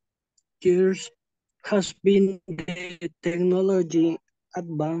 60 years has been the technology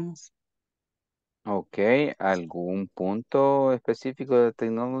advance. Ok, ¿algún punto específico de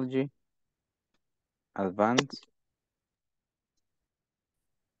technology? Advance.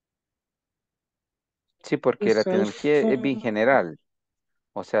 Sí, porque la Cell tecnología es bien phone general.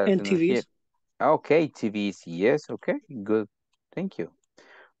 O sea, la and tecnología. TVs. Ah, ok, TVs, yes, ok, good. Thank you.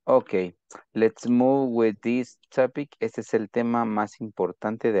 Ok, let's move with this topic. Este es el tema más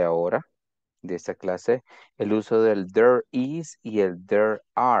importante de ahora, de esta clase. El uso del there is y el there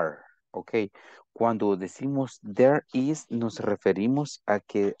are. Ok, cuando decimos there is, nos referimos a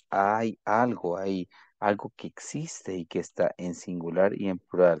que hay algo que existe y que está en singular y en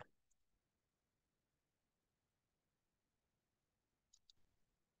plural.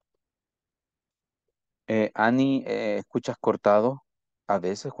 Annie, ¿escuchas cortado a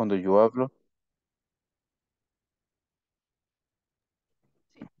veces cuando yo hablo?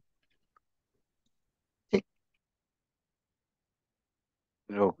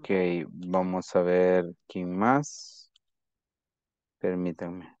 Ok, vamos a ver quién más.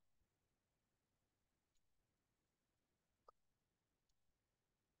 Permítanme.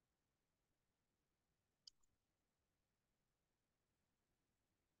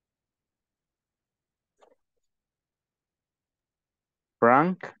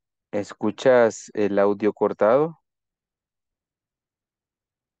 Frank, ¿escuchas el audio cortado?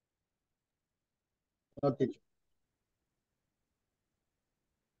 No, teacher.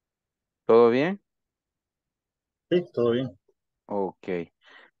 ¿Todo bien? Sí, todo bien. Ok.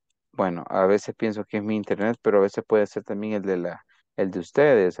 Bueno, a veces pienso que es mi internet, pero a veces puede ser también el de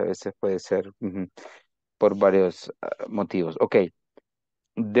ustedes. A veces puede ser por varios motivos. Ok.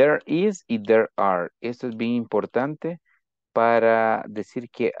 There is y there are. Esto es bien importante para decir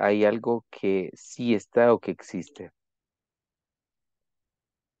que hay algo que sí está o que existe.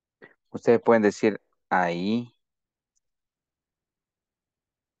 Ustedes pueden decir ahí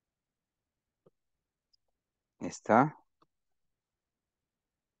está,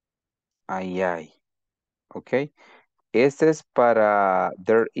 ahí hay. ¿Ok? Este es para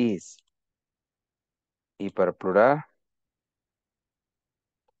there is. Y para plural,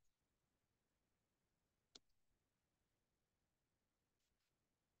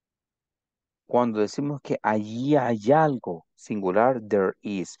 cuando decimos que allí hay algo, singular, there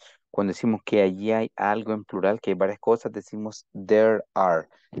is. Cuando decimos que allí hay algo en plural, que hay varias cosas, decimos there are.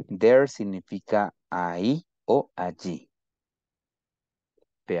 There significa ahí o allí.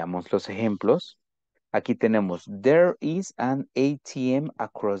 Veamos los ejemplos. Aquí tenemos, there is an ATM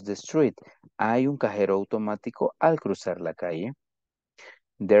across the street. Hay un cajero automático al cruzar la calle.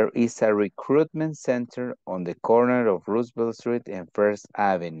 There is a recruitment center on the corner of Roosevelt Street and First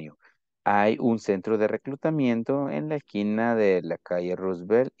Avenue. Hay un centro de reclutamiento en la esquina de la calle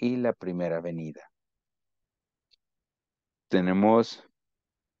Roosevelt y la Primera Avenida. Tenemos,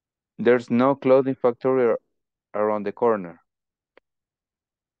 there's no clothing factory around the corner.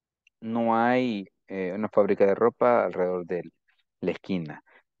 No hay una fábrica de ropa alrededor de la esquina.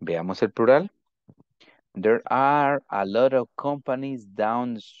 Veamos el plural. There are a lot of companies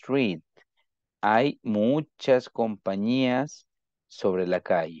down the street. Hay muchas compañías sobre la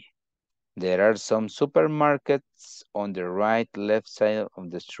calle. There are some supermarkets on the right left side of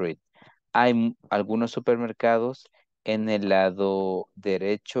the street. Hay algunos supermercados en el lado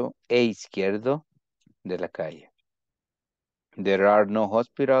derecho e izquierdo de la calle. There are no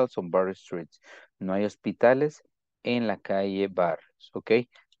hospitals on Bar Streets. No hay hospitales en la calle Barrios. ¿Ok?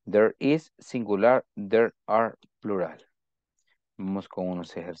 There is singular, there are plural. Vamos con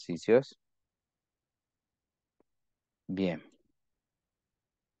unos ejercicios. Bien.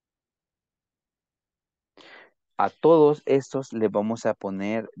 A todos estos le vamos a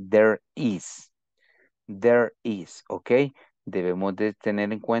poner there is. There is, ¿ok? Debemos de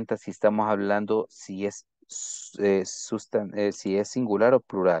tener en cuenta si estamos hablando si es, si es singular o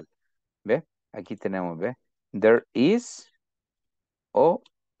plural. ¿Ve? Aquí tenemos, ¿ve? There is o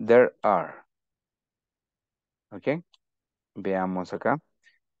there are. ¿Ok? Veamos acá.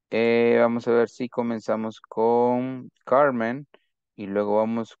 Vamos a ver si comenzamos con Carmen. Y luego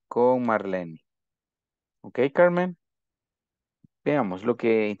vamos con Marlene. Ok, Carmen. Veamos lo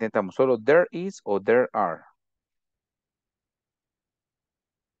que intentamos. Solo there is o there are.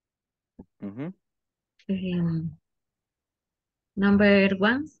 Ujú. Number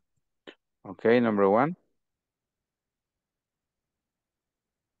 1. Ok, number 1.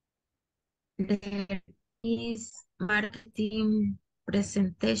 There is marketing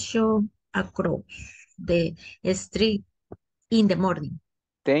presentation across the street in the morning.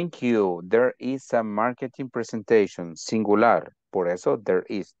 Thank you. There is a marketing presentation. Singular. Por eso there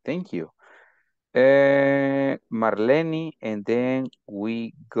is. Thank you. Marlene, and then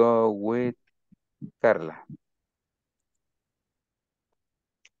we go with Carla.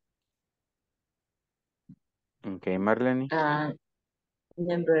 Okay, Marlene.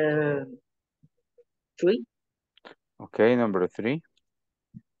 Number 3. Okay, number 3.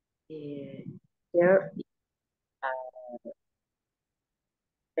 There is a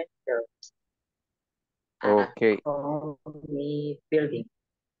center Okay, building.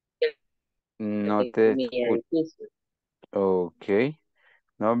 no te escucho. Okay.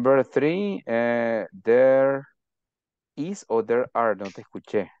 Number 3, there is o there are. No te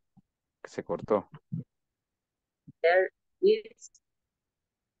escuché. Se cortó. There is.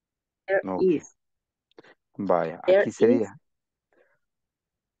 There Okay. is. Vaya, There aquí is.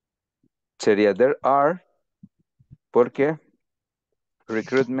 sería there are, porque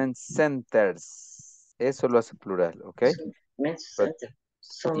recruitment centers. Eso lo hace plural, ¿ok? But,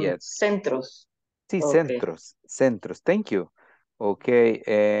 Son yes. centros. Sí, Okay. centros. Thank you. Okay,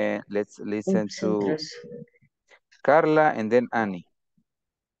 let's listen to Centros. Carla and then Annie.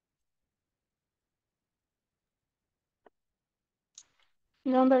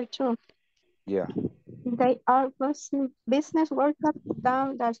 Number 2. Yeah. They are business workers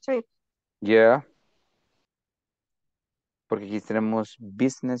down the street. Yeah. Porque aquí tenemos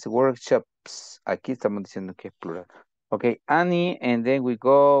business workshops. Aquí estamos diciendo que es plural. Okay, Annie, and then we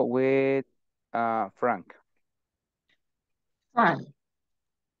go with Frank. Fine.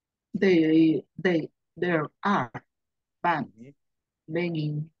 There are banks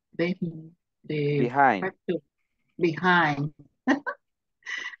begging the Behind. factory behind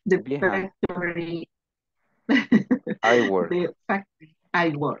the Behind. factory. I work. The factory I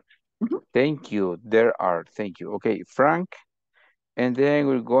work. Thank you. There are. Thank you. Okay, Frank. And then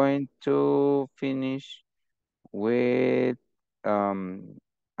we're going to finish with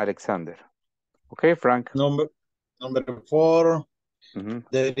Alexander. Okay, Frank. Number 4. Mhm.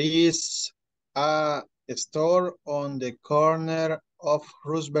 There is a store on the corner of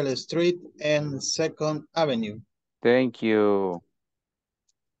Roosevelt Street and 2nd Avenue. Thank you.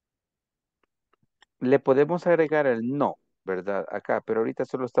 Le podemos agregar el no, ¿verdad? Acá, pero ahorita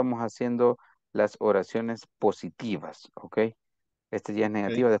solo estamos haciendo las oraciones positivas, ¿ok? Este ya es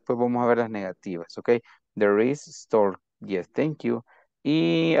negativa, después vamos a ver las negativas, ¿ok? There is store, yes, thank you.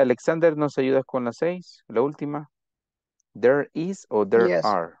 Y Alexander, ¿nos ayudas con la 6, la última? There is o there Yes.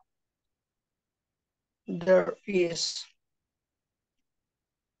 are. There is.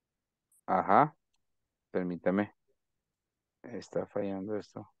 Ajá, permítame. Está fallando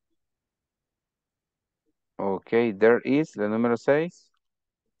esto. Ok, there is, la número 6.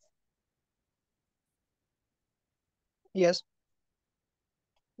 Yes.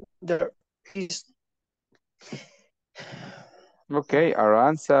 There is. Ok,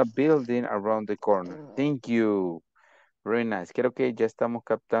 Aranza building around the corner. Thank you. Very nice. Creo que ya estamos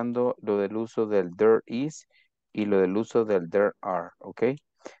captando lo del uso del there is y lo del uso del there are. Ok.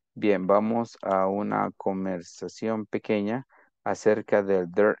 Bien, vamos a una conversación pequeña acerca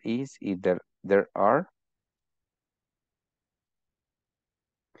del there is y del there are.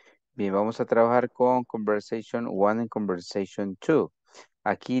 Bien, vamos a trabajar con conversation 1 y conversation 2.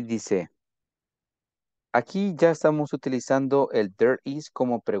 Aquí dice, aquí ya estamos utilizando el there is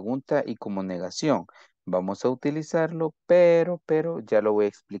como pregunta y como negación. Vamos a utilizarlo, pero ya lo voy a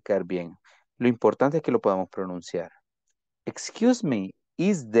explicar bien. Lo importante es que lo podamos pronunciar. Excuse me,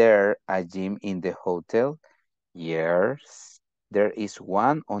 is there a gym in the hotel? Yes, there is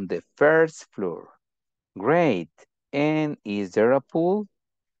one on the first floor. Great. And is there a pool?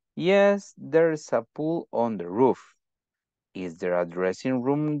 Yes, there's a pool on the roof. Is there a dressing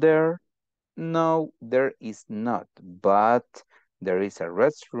room there? No, there is not, but there is a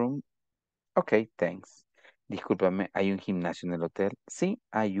restroom. Okay, thanks. Discúlpame, ¿hay un gimnasio en el hotel? Sí,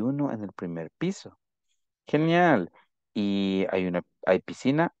 hay uno en el primer piso. Genial. ¿Y hay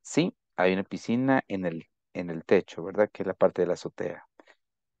piscina? Sí, hay una piscina en el techo, ¿verdad? Que es la parte de la azotea.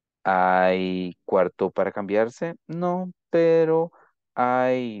 ¿Hay cuarto para cambiarse? No, pero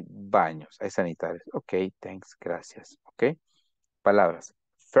hay baños, hay sanitarios. Ok, thanks, gracias. Ok. Palabras.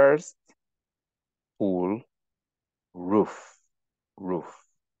 First, full, roof, roof.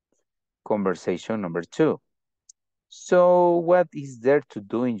 Conversation number 2. So what is there to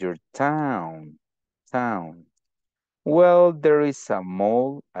do in your town? Town. Well, there is a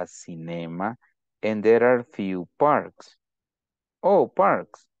mall, a cinema, and there are few parks. Oh,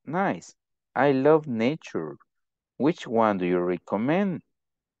 parks. Nice. I love nature. Which one do you recommend?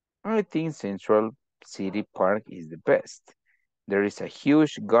 I think Central City Park is the best. There is a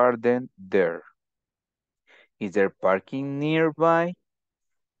huge garden there. Is there parking nearby?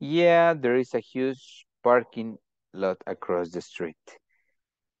 Yeah, there is a huge parking lot across the street.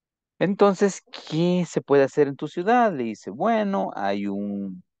 Entonces, ¿qué se puede hacer en tu ciudad? Le dice, bueno, hay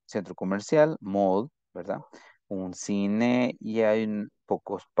un centro comercial, mall, ¿verdad? Un cine y hay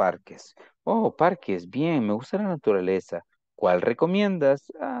pocos parques. Oh, parques, bien, me gusta la naturaleza. ¿Cuál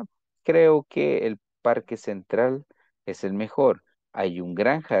recomiendas? Creo que el parque central es el mejor. Hay un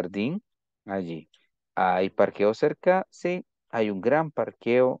gran jardín allí. ¿Hay parqueo cerca? Sí, hay un gran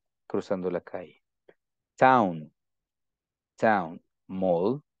parqueo cruzando la calle. Town, town,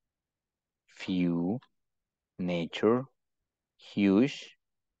 mall, few, nature, huge,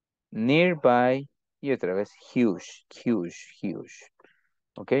 nearby, y otra vez huge, huge, huge.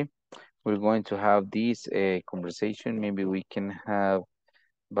 Okay, we're going to have this conversation. Maybe we can have,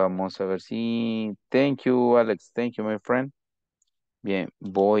 vamos a ver si, thank you, Alex, thank you, my friend. Bien,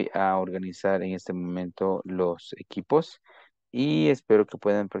 voy a organizar en este momento los equipos y espero que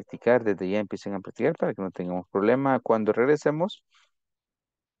puedan practicar, desde ya empiecen a practicar para que no tengamos problema. Cuando regresemos,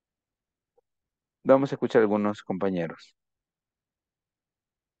 vamos a escuchar a algunos compañeros.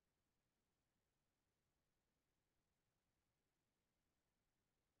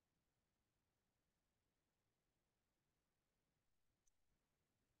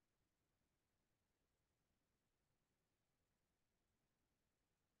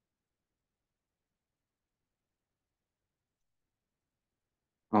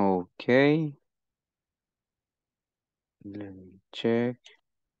 Okay. Let me check.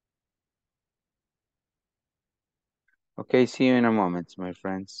 Okay, see you in a moment, my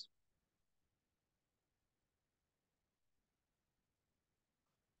friends.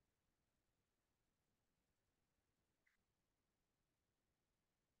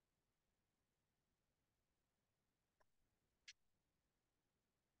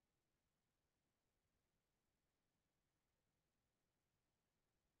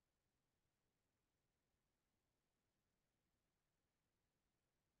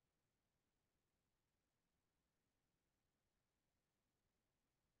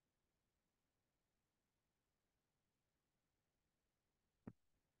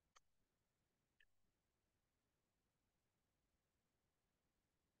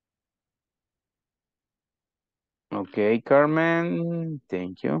 Okay, Carmen,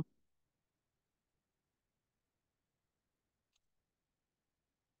 thank you.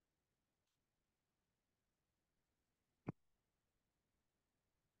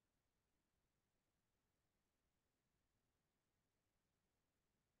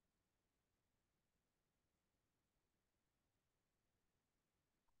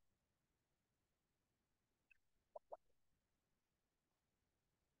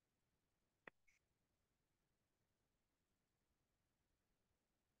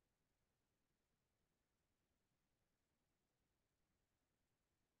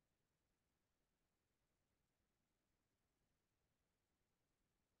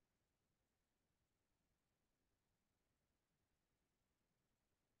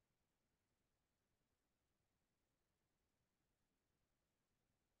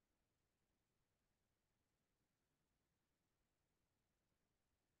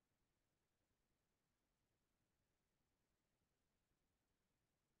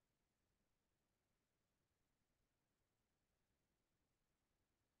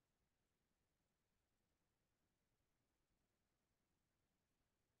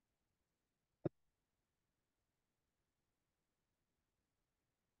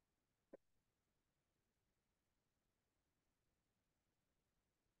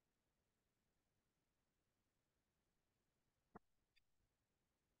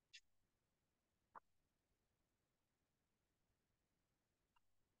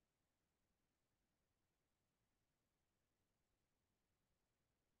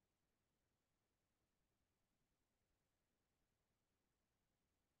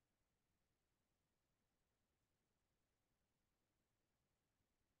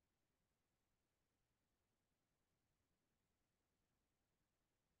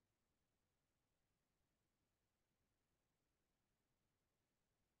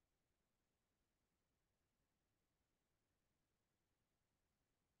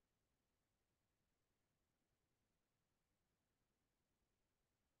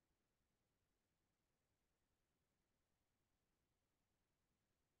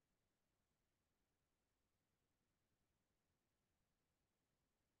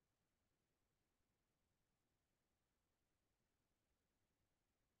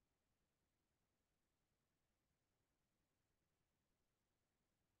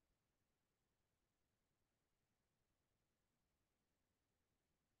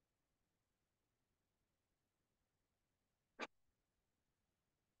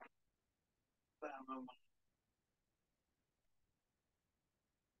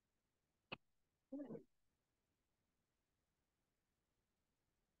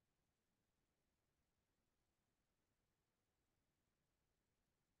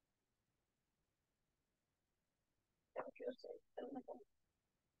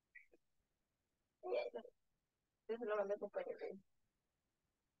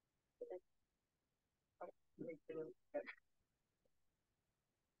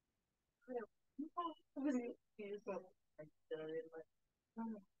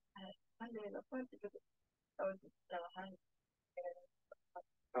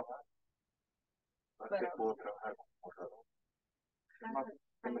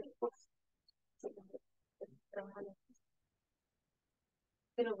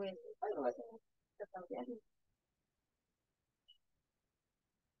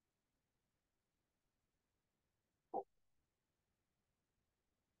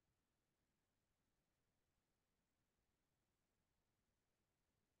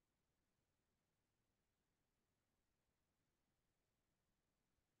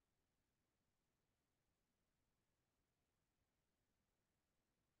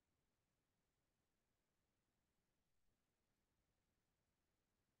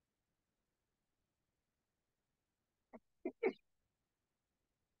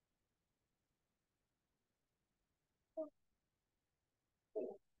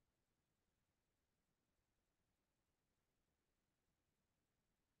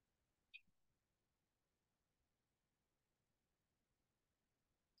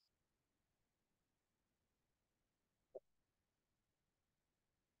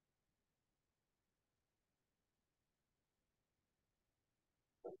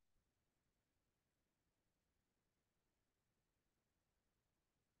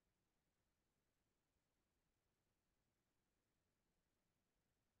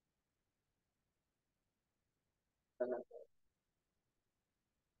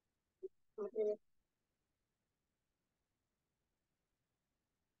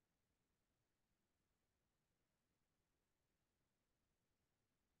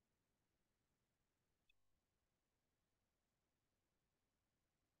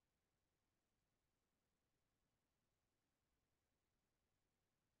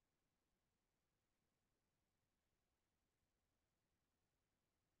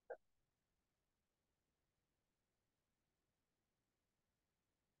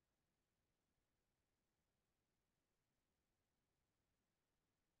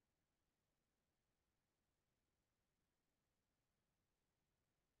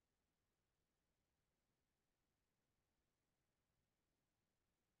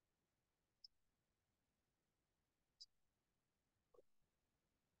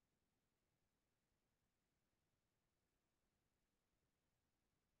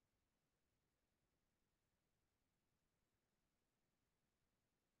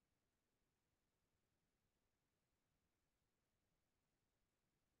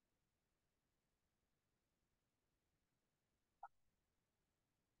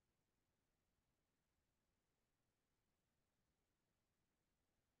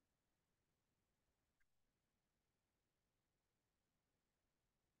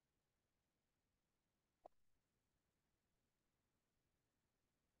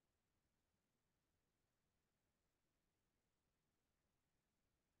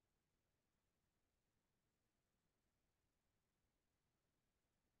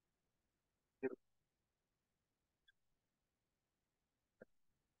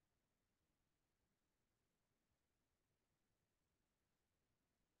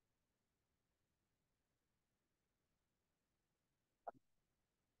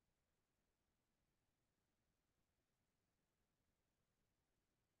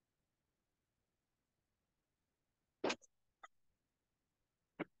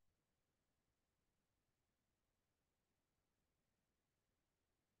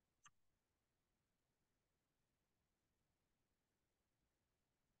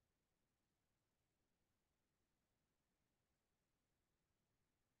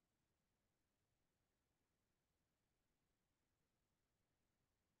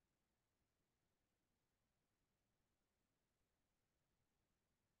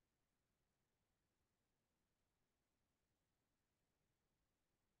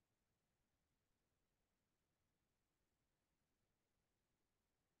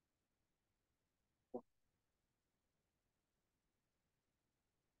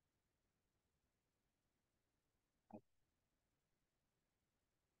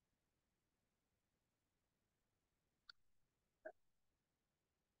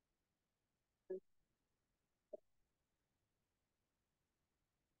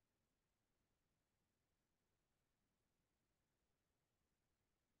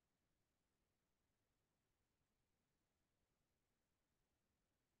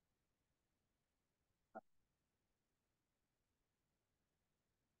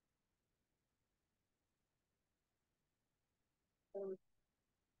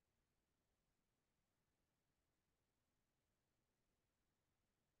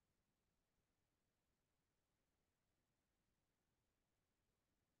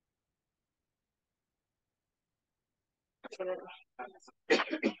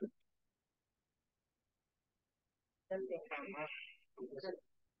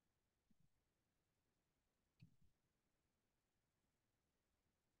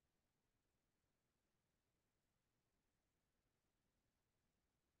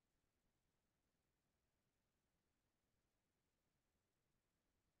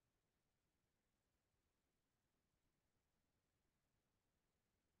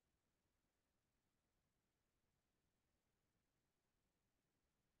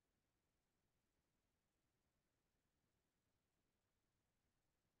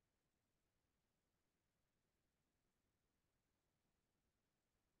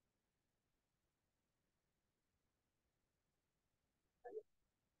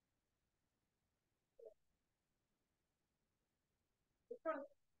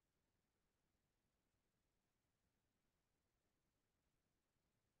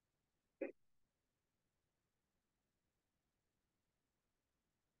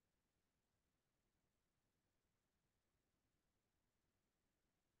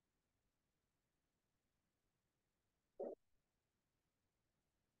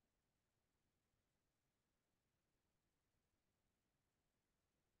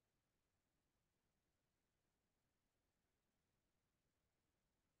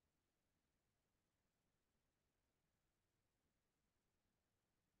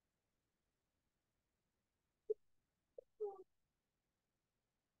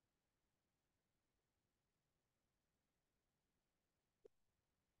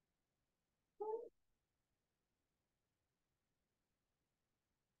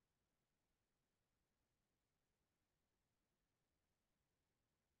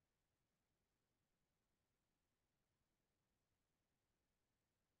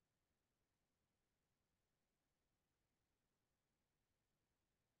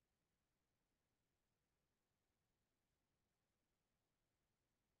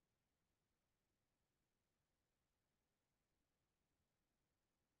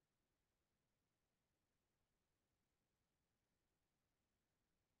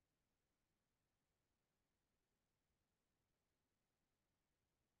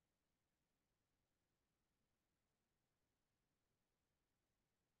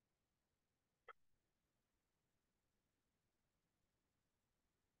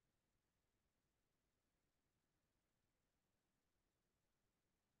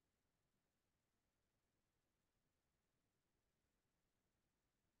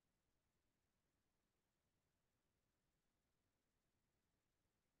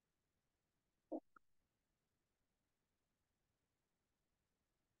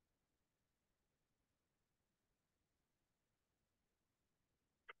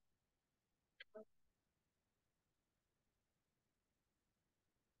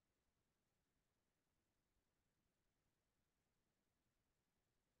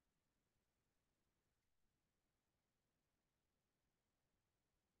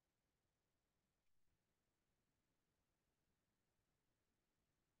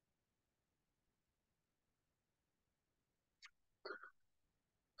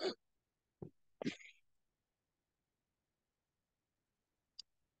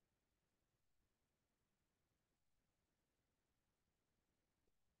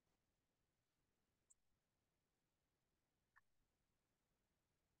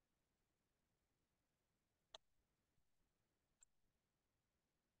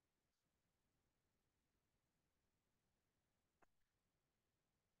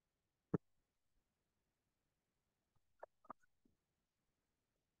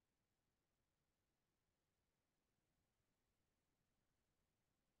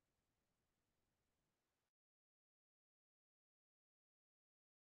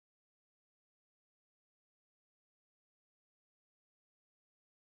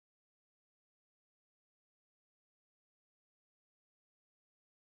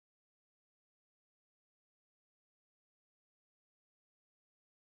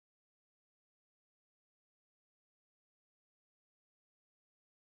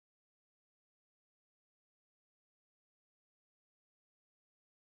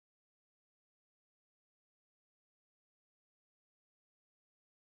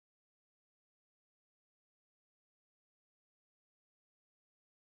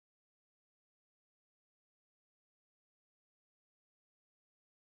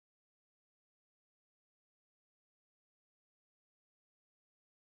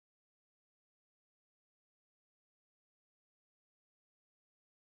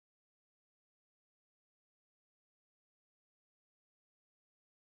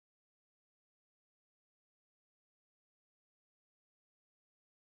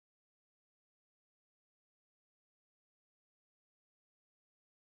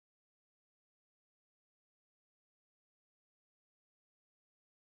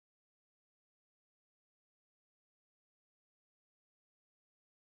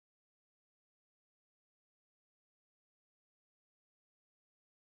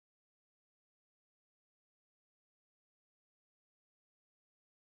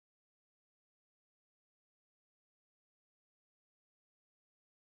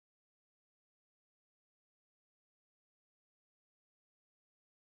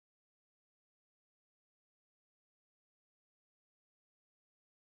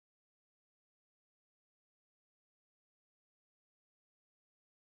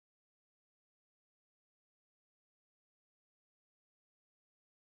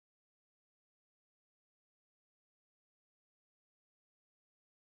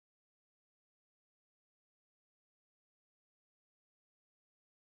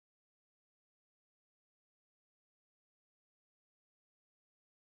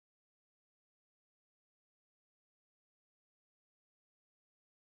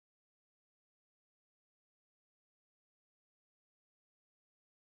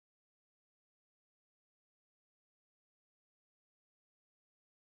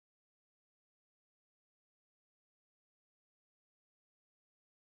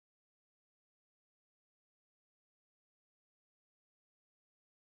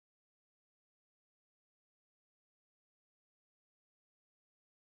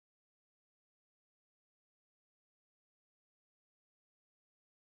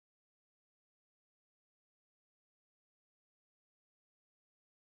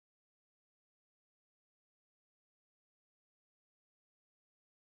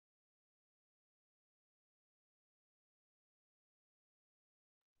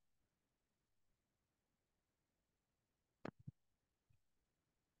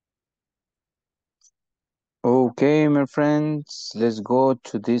 Okay, my friends, let's go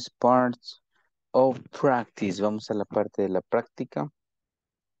to this part of practice. Vamos a la parte de la práctica.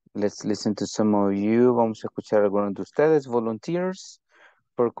 Let's listen to some of you. Vamos a escuchar a algunos de ustedes, volunteers,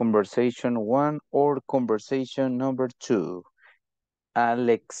 for conversation 1 or conversation number 2.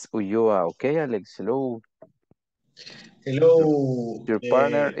 Alex Ulloa, okay, Alex, hello. Hello, Your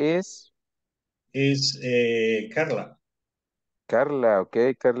partner is? Carla. Carla,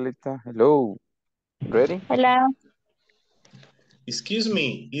 okay, Carlita, hello. Ready? Hello. Excuse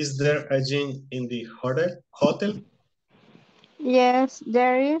me, is there a gym in the hotel? Yes,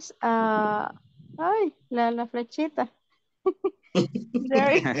 there is ay, la flechita.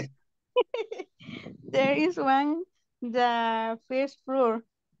 There is, there is one the first floor.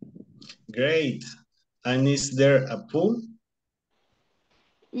 Great. And is there a pool?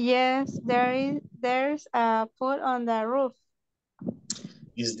 Yes, there's a pool on the roof.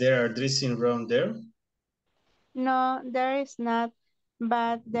 Is there a dressing room there? No, there is not,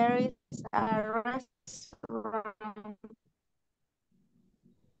 but there is a restaurant.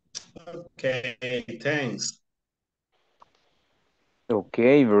 Okay, thanks.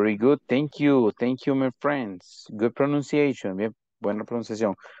 Okay, very good. Thank you. Thank you, my friends. Good pronunciation. Bien, buena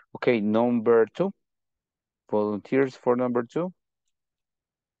pronunciación. Okay, number 2. Volunteers for number 2.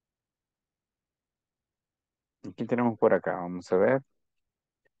 ¿Quién tenemos por acá? Vamos a ver.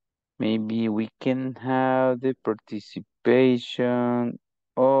 Maybe we can have the participation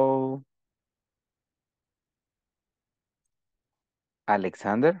of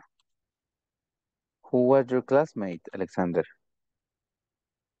Alexander. Who was your classmate, Alexander?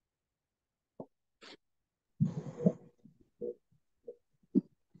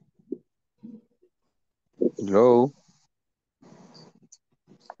 Hello.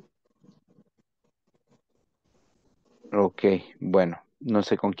 Ok, bueno, no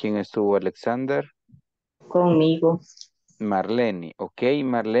sé con quién estuvo Alexander. Conmigo. Marlene, ok,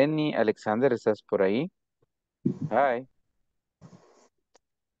 Marlene, Alexander, ¿estás por ahí? Hi.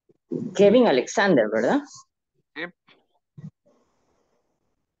 Kevin Alexander, ¿verdad? Yep.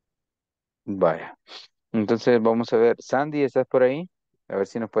 Vaya. Entonces vamos a ver. Sandy, ¿estás por ahí? A ver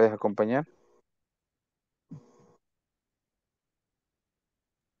si nos puedes acompañar.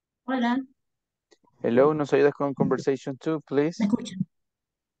 Hola, Hello, ¿nos ayudas con Conversation 2, please? ¿me escuchan?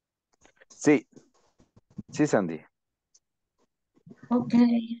 Sí. Sí, Sandy.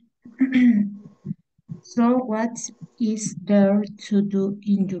 Okay. So what is there to do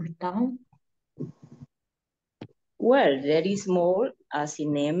in your town? Well, there is mall, a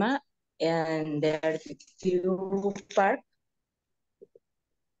cinema, and there are few park.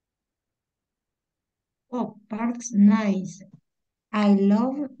 Oh, parks nice. I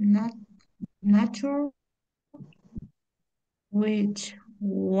love nature. Which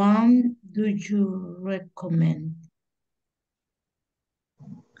one do you recommend?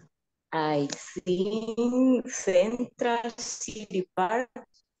 I think Central City Park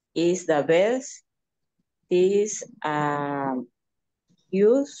is the best. This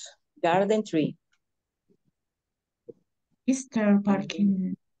huge garden tree. Is there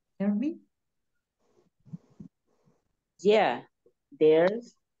parking service? Yeah,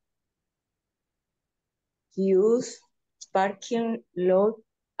 there's huge parking lot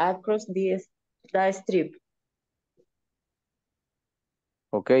across the strip.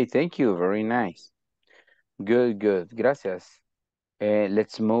 Ok, thank you. Very nice. Good, good. Gracias.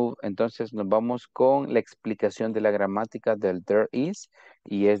 Let's move. Entonces nos vamos con la explicación de la gramática del there is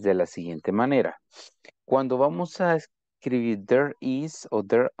y es de la siguiente manera. Cuando vamos a escribir there is o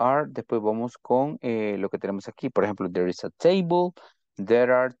there are, después vamos con lo que tenemos aquí. Por ejemplo, there is a table,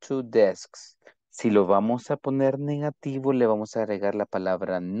 there are 2 desks. Si lo vamos a poner negativo, le vamos a agregar la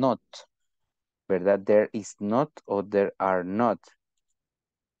palabra not, ¿verdad? There is not o there are not.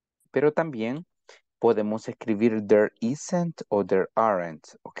 Pero también podemos escribir there isn't o there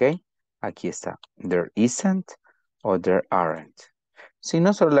aren't, ¿ok? Aquí está, there isn't o there aren't. Si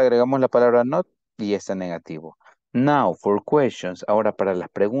no, solo le agregamos la palabra not y está negativo. Now, for questions. Ahora para las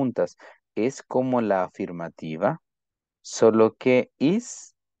preguntas. Es como la afirmativa, solo que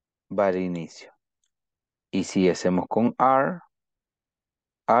is va al inicio. Y si hacemos con are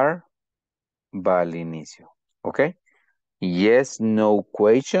va al inicio, ¿ok? Yes, no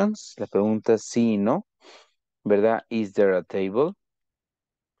questions. La pregunta es sí y no, ¿verdad? Is there a table?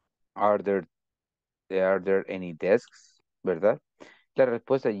 Are there any desks? ¿Verdad? La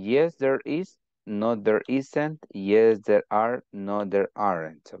respuesta, yes, there is. No, there isn't. Yes, there are. No, there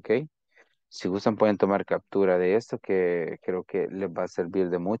aren't. ¿Ok? Si gustan pueden tomar captura de esto que creo que les va a servir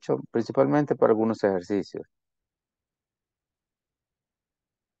de mucho, principalmente para algunos ejercicios.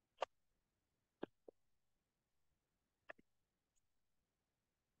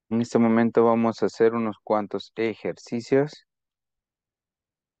 En este momento vamos a hacer unos cuantos ejercicios.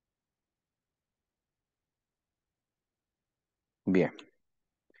 Bien.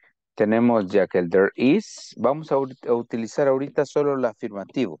 Tenemos ya que el there is. Vamos a utilizar ahorita solo el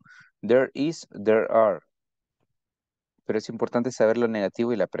afirmativo. There is, there are. Pero es importante saber lo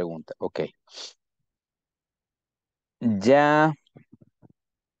negativo y la pregunta. Ok. Ya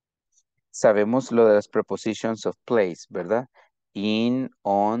sabemos lo de las prepositions of place, ¿verdad? In,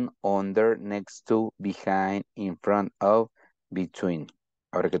 on, under, next to, behind, in front of, between.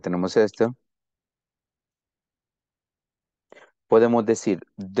 Ahora que tenemos esto, podemos decir,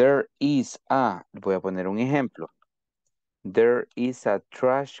 there is a, voy a poner un ejemplo. There is a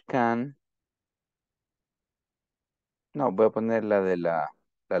trash can. No, voy a poner la de la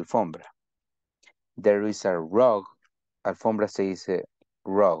alfombra. There is a rug. Alfombra se dice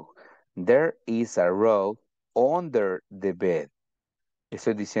rug. There is a rug under the bed.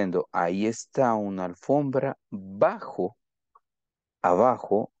 Estoy diciendo, ahí está una alfombra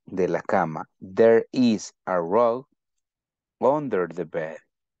abajo de la cama. There is a rug under the bed.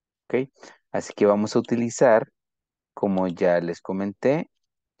 ¿Ok? Así que vamos a utilizar, como ya les comenté,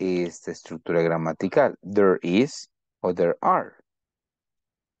 esta estructura gramatical. There is o there are.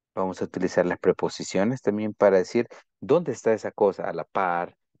 Vamos a utilizar las preposiciones también para decir dónde está esa cosa, a la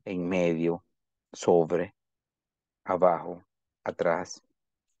par, en medio, sobre, abajo, atrás,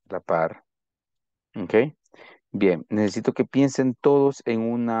 a la par. ¿Ok? Bien, necesito que piensen todos en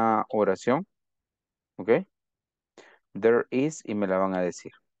una oración. ¿Ok? There is y me la van a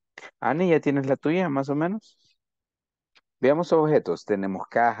decir. Ani, ¿ya tienes la tuya más o menos? Veamos objetos. Tenemos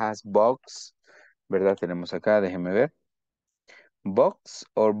cajas, box, ¿verdad? Tenemos acá, déjenme ver. Box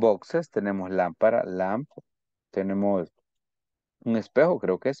or boxes. Tenemos lámpara, lamp. Tenemos un espejo,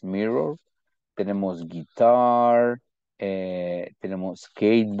 creo que es mirror. Tenemos guitar. Tenemos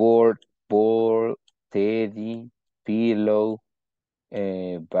skateboard, board, teddy, pillow,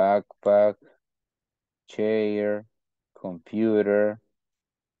 backpack, chair, computer,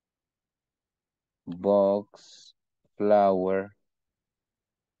 box, flower,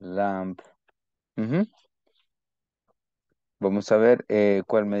 lamp. Ujú. Vamos a ver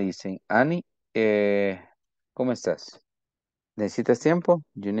cuál me dicen. Annie, ¿cómo estás? ¿Necesitas tiempo?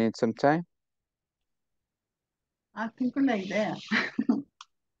 You need some time? Tengo la idea.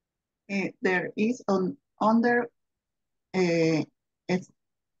 There is under es-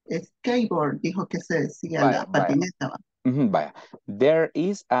 skateboard, dijo que se decía Vaya, la vaya. patineta. ¿Va? Ujú, vaya. There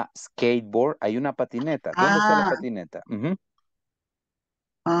is a skateboard. Hay una patineta. ¿Dónde está la patineta? Ujú.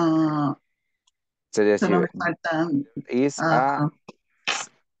 Sería así. Solo me faltan. Is a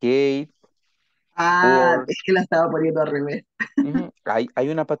skateboard. Es que la estaba poniendo al revés. Ujú. Hay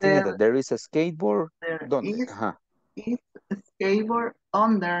una patineta. There is a skateboard. There ¿Dónde? Ajá. is a skateboard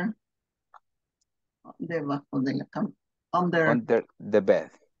under debajo de la cama. Under the bed. the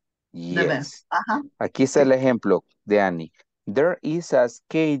bed. Yes. Ajá. Aquí está el ejemplo de Annie. There is a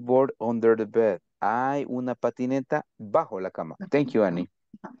skateboard under the bed. Hay una patineta bajo la cama. Thank you, Annie.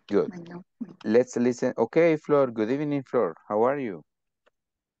 Good. Let's listen. Okay, Flor. Good evening, Flor. How are you?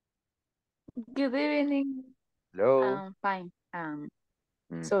 Good evening. Hello. Fine.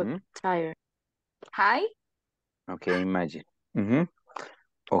 So tired. Hi. Okay, imagine.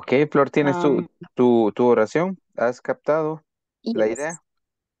 Ok, Flor, ¿tienes Um, tu oración? ¿Has captado la yes. idea?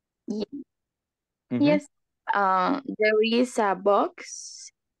 Yes. There is a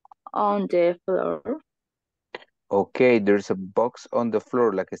box on the floor. Ok, there's a box on the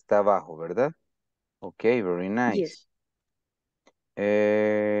floor, la que está abajo, ¿verdad? Ok, very nice. Yes.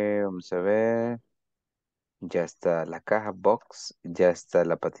 Vamos a ver. Ya está la caja box, ya está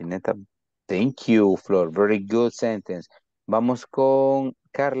la patineta. Thank you, Flor. Very good sentence. Vamos con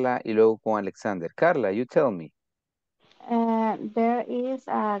Carla y luego con Alexander. Carla, you tell me. There is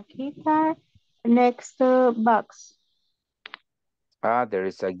a guitar next to box. There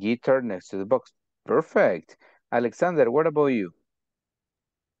is a guitar next to the box. Perfect. Alexander, what about you?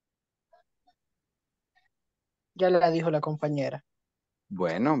 Ya la dijo la compañera.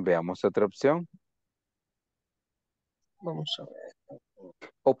 Bueno, veamos otra opción. Vamos a ver.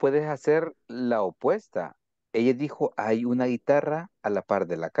 O puedes hacer la opuesta. Ella dijo, hay una guitarra a la par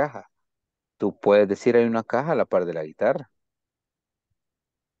de la caja. Tú puedes decir, hay una caja a la par de la guitarra.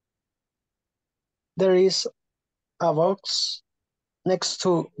 There is a box next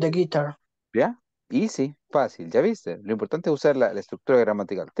to the guitar. ¿Ya? Easy, fácil, ¿ya viste? Lo importante es usar la estructura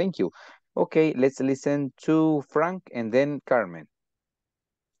gramatical. Thank you. Okay, let's listen to Frank and then Carmen.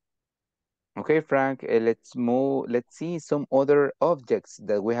 Okay, Frank, let's see some other objects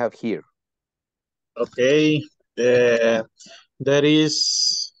that we have here. Okay, there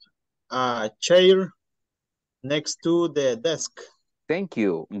is A chair next to the desk. Thank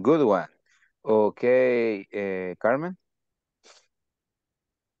you. Good one. Okay, Carmen.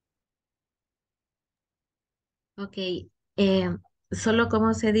 Ok. Solo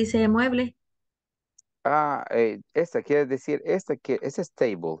cómo se dice mueble. Esta quiere decir, ese es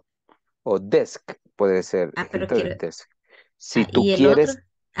table o desk, puede ser Pero escrito de quiero. desk. Si tú Y el otro. quieres,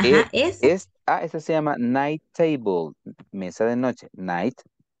 Ajá, es. esta se llama night table, mesa de noche, night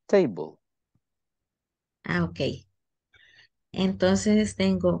table. Ok. Entonces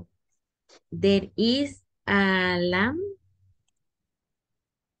tengo, there is a lamp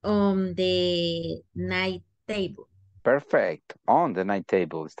on the night table. Perfect. On the night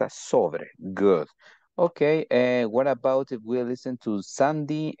table. Está sobre. Good. Okay. What about if we listen to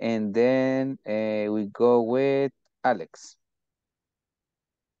Sandy and then we go with Alex?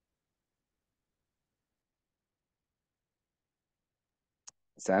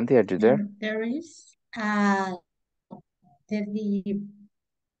 Sandy, are you there? There is a teddy,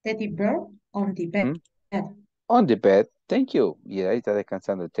 teddy bear on the bed. On the bed. Thank you. Y ahí está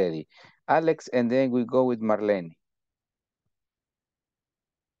descansando Teddy. Alex, and then we go with Marlene.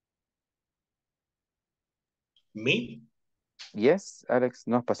 Me? Yes, Alex,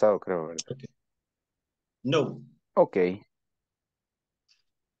 no has pasado, creo, ¿verdad? Okay. No. Ok.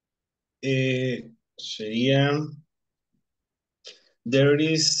 Sería, there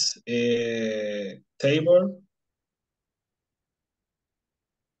is a table.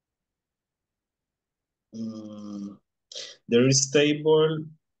 There is table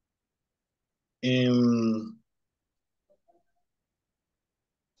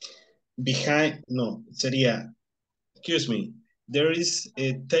behind, no, sería, excuse me, there is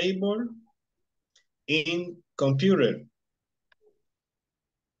a table in computer.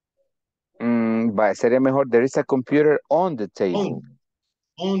 Sería mejor, there is a computer on the table.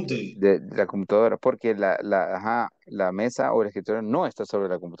 On the. De la computadora, porque la mesa o el escritorio no está sobre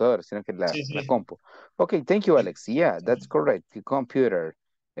la computadora, sino que la compu. Ok, thank you, Alex. Yeah, that's correct. The computer.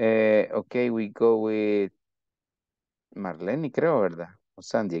 Okay, we go with Marlene, creo, ¿verdad? O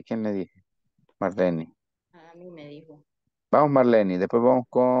Sandy, ¿a quién le dije? Marlene. A mí me dijo. Vamos, Marlene, después vamos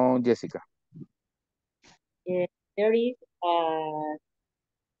con Jessica. There is a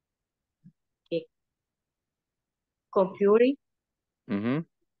computer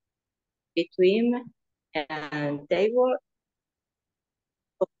between and table.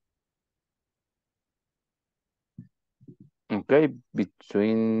 Okay,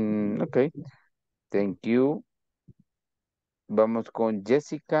 between, okay, thank you. Vamos con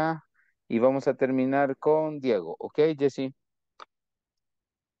Jessica y vamos a terminar con Diego. Ok, Jessie.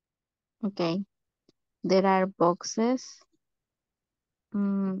 Okay. There are boxes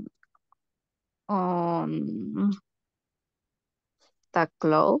on the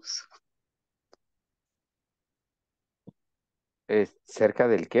clothes. ¿Cerca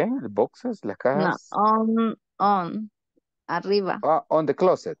del qué? ¿El boxes? ¿Las No, cajas? arriba. On the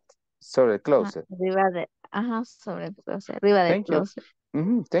closet. Sobre el closet. Sobre el closet, arriba del Thank you. closet.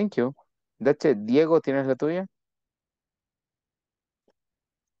 Thank you. That's it. Diego, ¿tienes la tuya?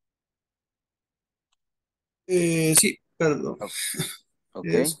 Sí, perdón. Ok.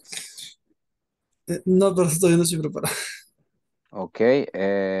 No, pero todavía no estoy preparado. Ok,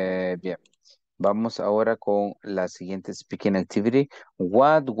 bien. Vamos ahora con la siguiente speaking activity.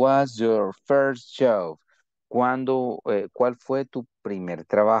 What was your first job? ¿Cuál fue tu primer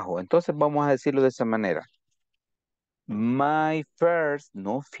trabajo? Entonces vamos a decirlo de esa manera. My first,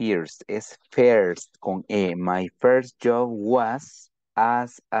 no first, es first con E. My first job was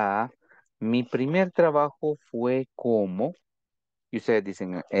mi primer trabajo fue como, y ustedes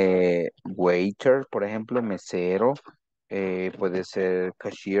dicen waiter, por ejemplo, mesero, puede ser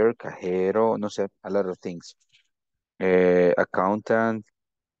cashier, cajero, no sé, a lot of things. Accountant,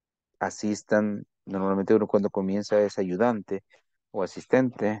 assistant, normalmente uno cuando comienza es ayudante o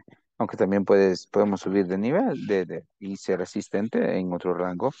asistente, aunque también podemos subir de nivel y ser asistente en otro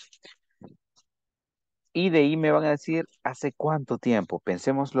rango. Y de ahí me van a decir, ¿hace cuánto tiempo?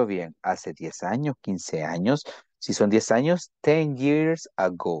 Pensémoslo bien, ¿hace 10 años, 15 años? Si son 10 años, 10 years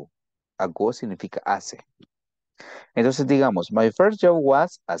ago. Ago significa hace. Entonces digamos, my first job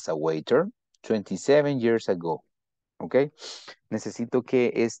was as a waiter 27 years ago. ¿Ok? Necesito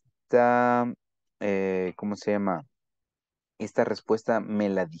que ¿cómo se llama? Esta respuesta me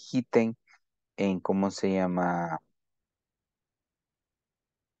la digiten en, ¿cómo se llama?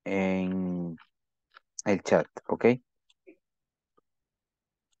 En el chat, ¿ok?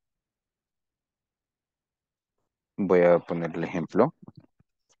 Voy a poner el ejemplo.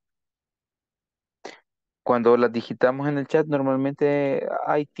 Cuando las digitamos en el chat, normalmente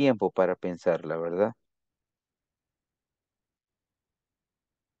hay tiempo para pensarla, ¿verdad?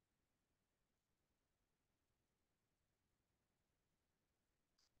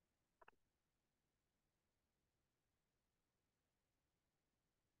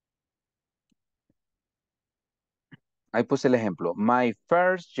 Ahí puse el ejemplo. My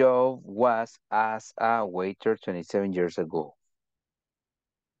first job was as a waiter 27 years ago.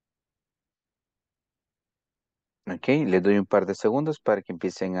 Ok, les doy un par de segundos para que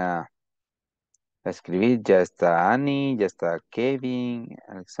empiecen a escribir. Ya está Annie, ya está Kevin,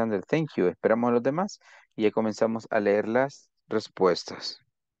 Alexander, thank you. Esperamos a los demás y ya comenzamos a leer las respuestas.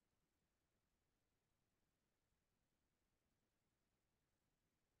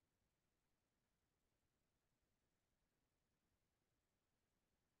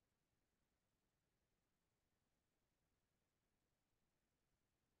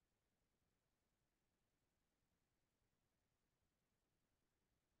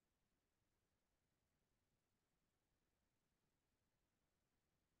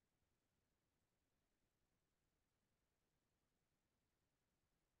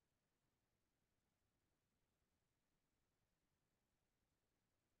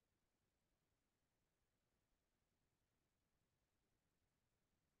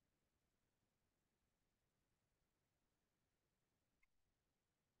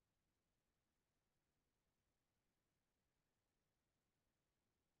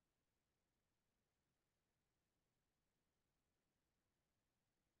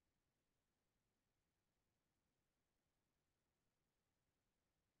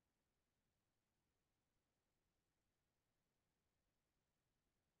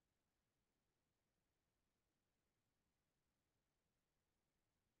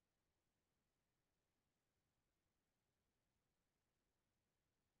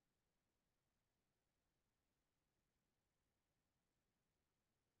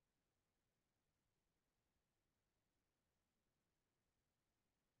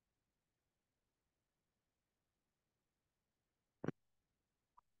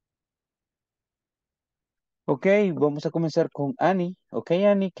 Ok, vamos a comenzar con Annie. Ok,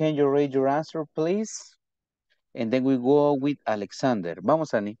 Annie, can you read your answer, please? And then we go with Alexander.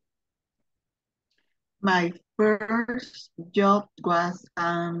 Vamos, Annie. My first job was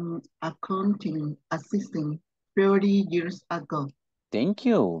an accounting assistant 30 years ago. Thank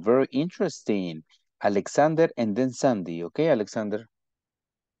you. Very interesting. Alexander and then Sandy. Okay, Alexander.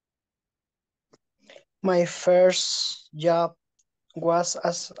 My first job was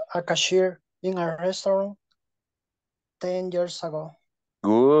as a cashier in a restaurant 10 years ago.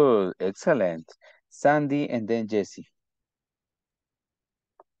 Good. Excellent. Sandy and then Jessie.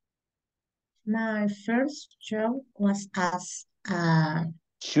 My first job was as a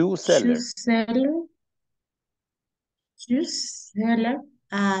Shoe shoe seller. seller, shoe seller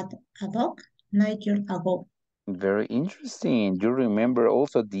at a dog 9 years ago. Very interesting. You remember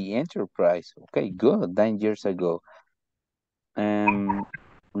also the enterprise. Okay, good. 9 years ago.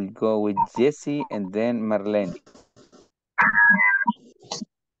 We go with Jessie and then Marlene.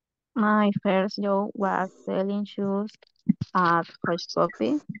 My first job was selling shoes at Hush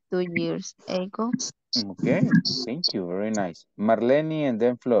Puppy 2 years ago. Okay, thank you. Very nice. Marlene and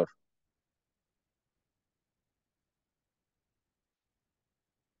then Flor.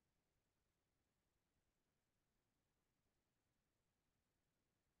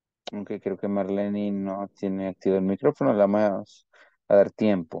 Ok, creo que Marlene no tiene activo el micrófono. Le vamos a dar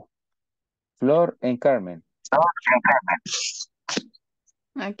tiempo. Flor and Carmen.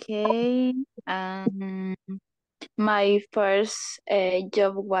 Okay. My first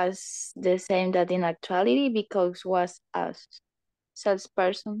job was the same that in actuality because was a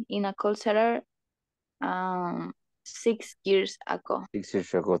salesperson in a call center 6 years ago. 6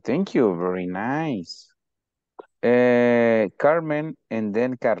 years ago. Thank you. Very nice. Carmen and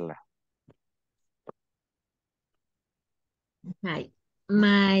then Carla. Hi.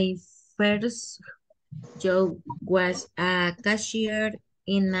 My first job was a cashier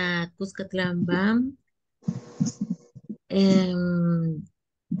in a Cuscatlán bank.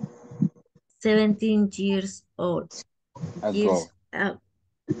 17 years old. Ago. Ago.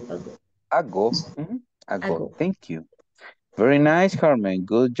 Ago. Ago. Ago. Thank you. Very nice, Carmen.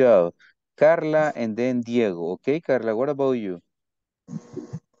 Good job. Carla and then Diego. Okay, Carla, what about you?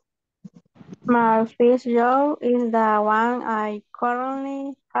 My first job is the one I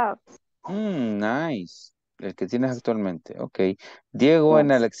currently have. Nice. El que tienes actualmente. Okay. Diego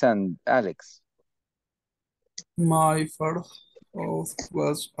and Alex. My first house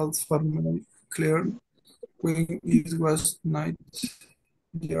was as farmer clear when it was night.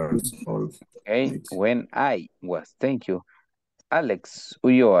 years old. Okay, Thanks. when I was. Thank you. Alex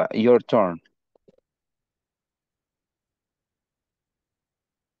Ulloa, your turn.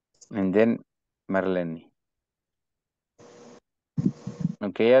 And then Marlene.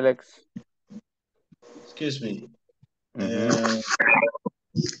 Okay, Alex. Excuse me. Mhm.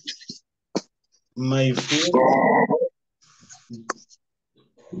 My field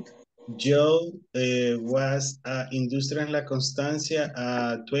Joe was Industria en la Constancia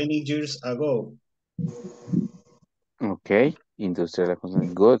 20 years ago. Okay, industria de la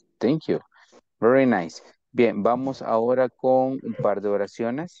construcción. Good, thank you. Very nice. Bien, vamos ahora con un par de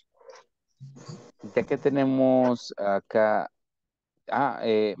oraciones. Ya que tenemos acá...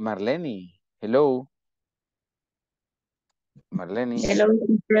 Marlene. Hello. Marlene. Hello,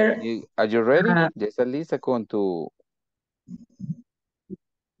 teacher. Are you ready? Uh, ¿Ya estás lista con tu...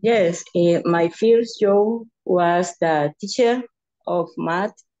 yes, my first job was the teacher of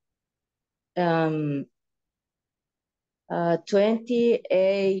math.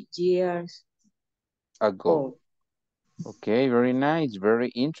 28 years ago? old. Okay, very nice, very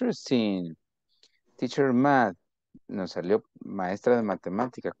interesting. Teacher math. Nos salió maestra de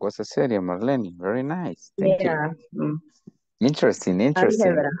matemática, cosa seria, Marlene. Very nice, thank you. Yeah, Interesting,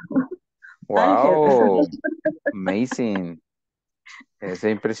 interesting. álgebra. Álgebra. Wow, amazing. Es Sí.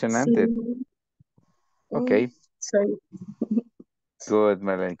 impresionante. Ok, Soy. good,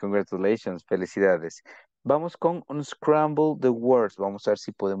 Marlene, congratulations, felicidades. Vamos con Unscramble the Words. Vamos a ver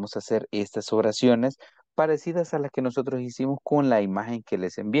si podemos hacer estas oraciones parecidas a las que nosotros hicimos con la imagen que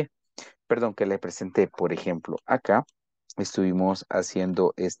les envié. Perdón, que les presenté. Por ejemplo, acá estuvimos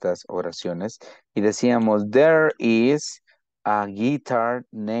haciendo estas oraciones y decíamos, there is a guitar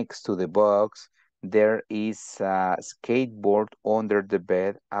next to the box. There is a skateboard under the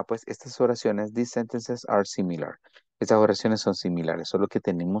bed. Pues estas oraciones, these sentences are similar. Estas oraciones son similares, solo que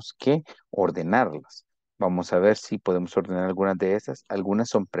tenemos que ordenarlas. Vamos a ver si podemos ordenar algunas de esas. Algunas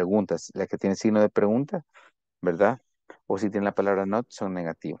son preguntas. La que tiene signo de pregunta, ¿verdad? O si tiene la palabra not, son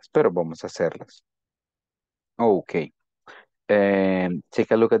negativas. Pero vamos a hacerlas. Ok.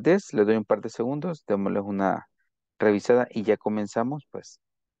 Take a look at this. Le doy un par de segundos. Démosles una revisada y ya comenzamos, pues,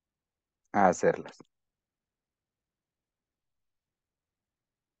 a hacerlas.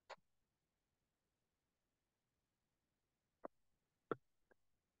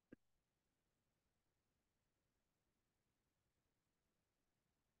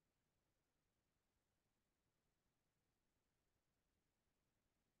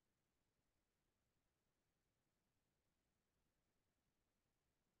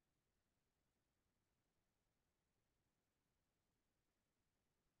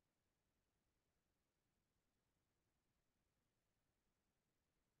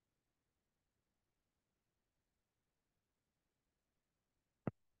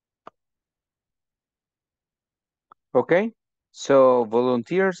 Okay. So,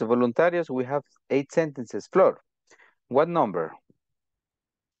 voluntarios, we have 8 sentences. Flor, what number?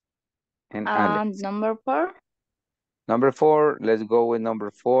 And Alex. Number 4. Number 4, let's go with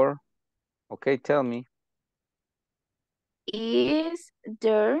number 4. Okay, tell me. Is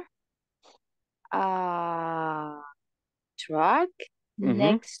there a truck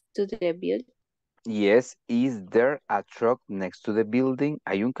next to the building? Yes, is there a truck next to the building?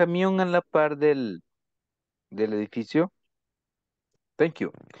 ¿Hay un camión a la par del edificio? Thank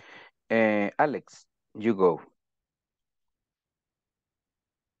you. Alex, you go.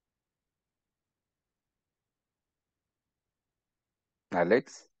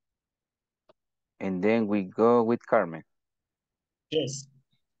 Alex. And then we go with Carmen. Yes.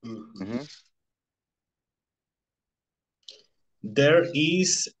 There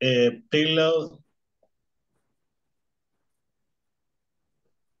is a pillow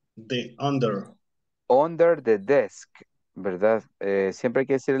Under the desk, ¿verdad? Siempre hay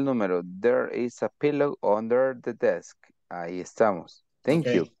que decir el número. There is a pillow under the desk. Ahí estamos. Thank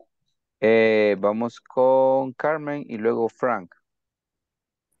you. Vamos con Carmen y luego Frank.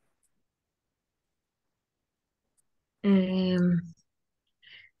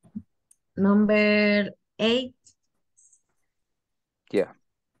 Number 8. Yeah.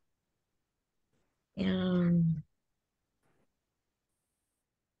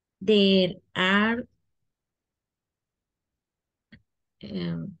 There are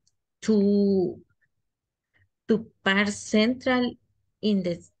two parks central in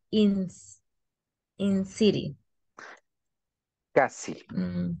the city. Casi.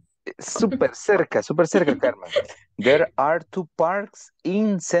 Súper cerca, Carmen. There are 2 parks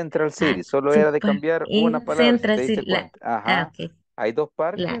in Central City. Solo era de cambiar una palabra, si te diste cuenta. Ajá. Okay. Hay 2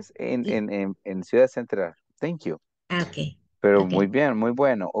 parques en Ciudad Central. Thank you. Okay. Pero Ok. muy bien, muy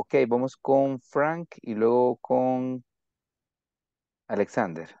bueno. Ok, vamos con Frank y luego con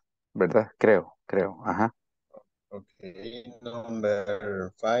Alexander, ¿verdad? Creo. Ajá. Okay,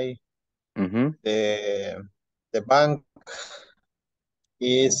 number 5. Ujú. The bank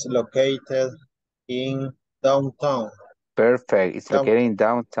is located in downtown. Perfect. It's Down, located in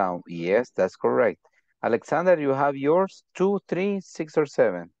downtown. Yes, that's correct. Alexander, you have yours, 2, 3, 6, or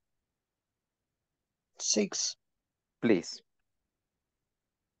 7. 6. Please.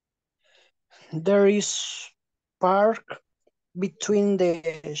 There is park between the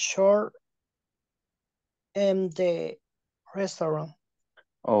shore and the restaurant.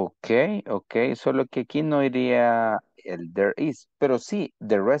 Ok, solo que aquí no iría el there is, pero sí,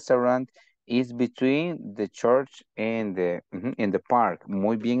 the restaurant is between the church and in the park.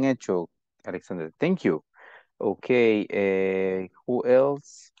 Muy bien hecho, Alexander. Thank you. Ok, who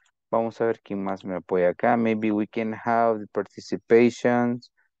else? Vamos a ver quién más me apoya acá. Maybe we can have the participation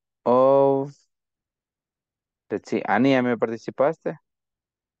of, let's see, Annie, ¿ya me participaste?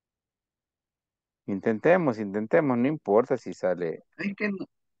 Intentemos, no importa si sale, Es que,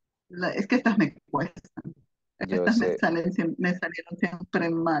 es que estas me cuestan. yo Estas me sé. salen, me salieron siempre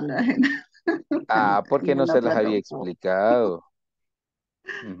malas Ah, porque en no la se las había plataforma. explicado.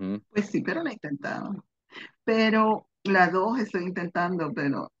 Ujú. Pues sí, pero la he intentado. Pero la 2 estoy intentando,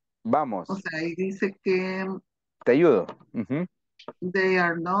 pero, o Vamos, sea, ahí dice que te ayudo. Ujú. they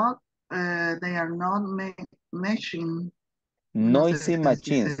are not, they are not machine, no sé Noisy si se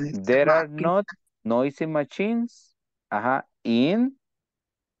machines. dice There are máquina, not noisy machines. Ajá. In.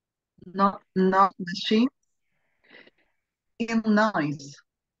 not machine in noise.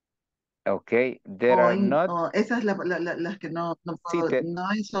 Ok. There are not. O esa es las que no Sí, puedo,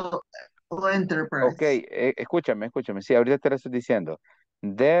 noise o ok. enterprise. Escúchame. Sí, ahorita te lo estoy diciendo.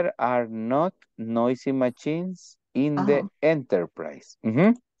 There are not noisy machines in the Ajá, enterprise.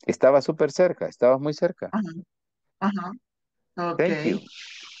 Ujú. Estaba súper cerca. Estabas muy cerca. ajá, ajá, ok, Thank you.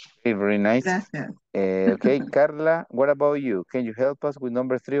 Okay, very nice. gracias. Okay, Carla, what about you? Can you help us with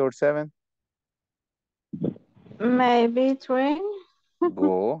number 3 or 7? Maybe three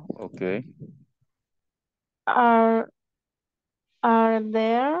Go, okay. are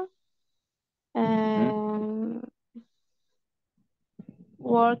there Mhm.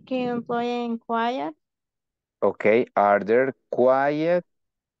 working employee in Okay, are there quiet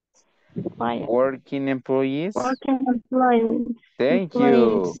quiet working employees? working employees Thank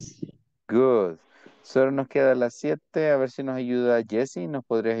you. employees. Good. Solo nos queda las 7. A ver si nos ayuda Jessie. ¿Nos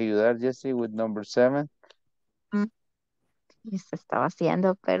podrías ayudar, Jessie, with number 7? Y se estaba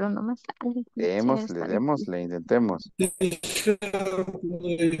haciendo, pero no me sale. Sí, está difícil. Démosle, intentemos. Yo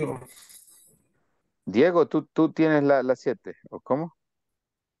Diego, tú tienes la 7, ¿o cómo?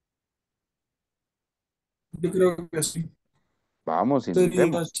 creo que sí. Vamos, The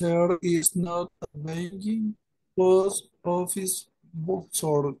intentemos. chair is not a banking post office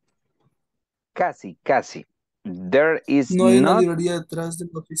bookstore. Casi. There is No hay una not. librería detrás de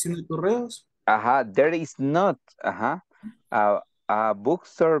la oficina de correos. Ajá, there is not, ajá, a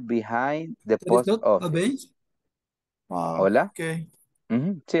bookstore behind the There is post not a bank. office. Hola. Ok.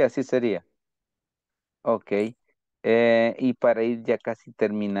 Ujú, sí, así sería. Ok. Y para ir ya casi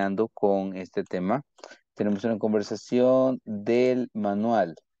terminando con este tema, tenemos una conversación del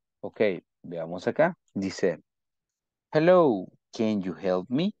manual. Ok, veamos acá. Dice, hello, can you help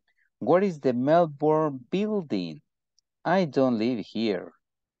me? What is the Melbourne building? I don't live here.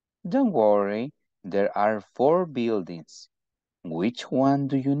 Don't worry, there are 4 buildings. Which one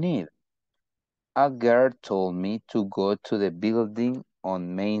do you need? A girl told me to go to the building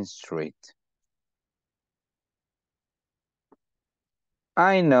on Main Street.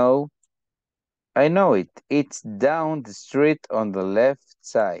 I know, I know it. It's down the street on the left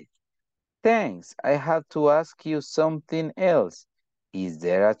side. Thanks. I have to ask you something else. Is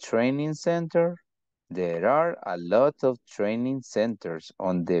there a training center? There are a lot of training centers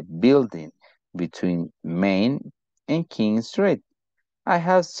on the building between Main and King Street. I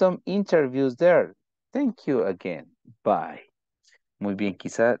have some interviews there. Thank you again. Bye. Muy bien,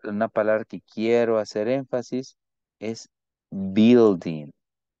 quizá una palabra que quiero hacer énfasis es building.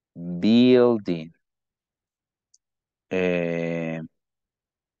 Building. Eh,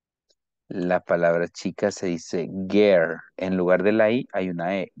 la palabra chica se dice girl. En lugar de la I hay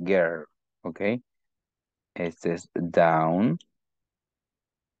una E. Girl. ¿Ok? Este es down.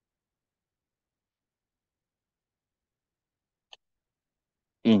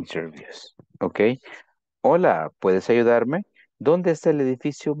 Interviews. ¿Ok? Hola, ¿puedes ayudarme? ¿Dónde está el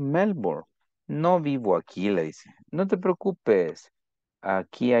edificio Melbourne? No vivo aquí, le dice. No te preocupes.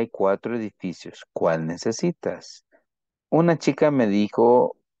 Aquí hay 4 edificios. ¿Cuál necesitas? Una chica me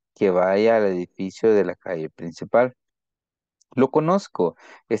dijo que vaya al edificio de la calle principal. Lo conozco.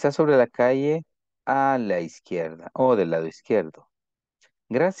 Está sobre la calle a la izquierda o del lado izquierdo.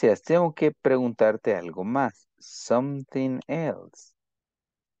 Gracias. Tengo que preguntarte algo más. Something else.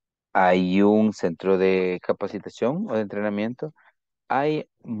 ¿Hay un centro de capacitación o de entrenamiento? Hay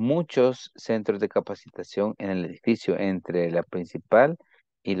muchos centros de capacitación en el edificio entre la principal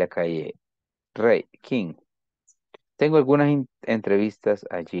y la calle Rey King. Tengo algunas entrevistas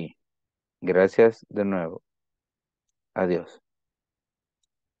allí. Gracias de nuevo. Adiós.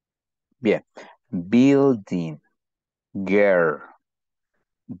 Bien. Building. Girl.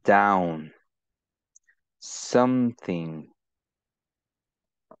 Down. Something.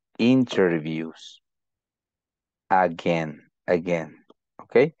 Interviews. Again. Again.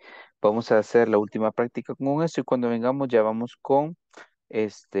 ¿Ok? Vamos a hacer la última práctica con eso y cuando vengamos ya vamos con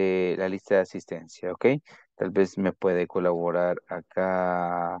la lista de asistencia, ¿ok? Tal vez me puede colaborar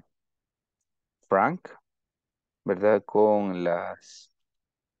acá Frank, ¿verdad? Con la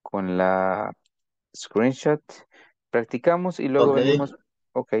screenshot. Practicamos y luego Okay. venimos.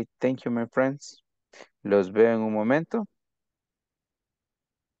 Ok, thank you, my friends. Los veo en un momento.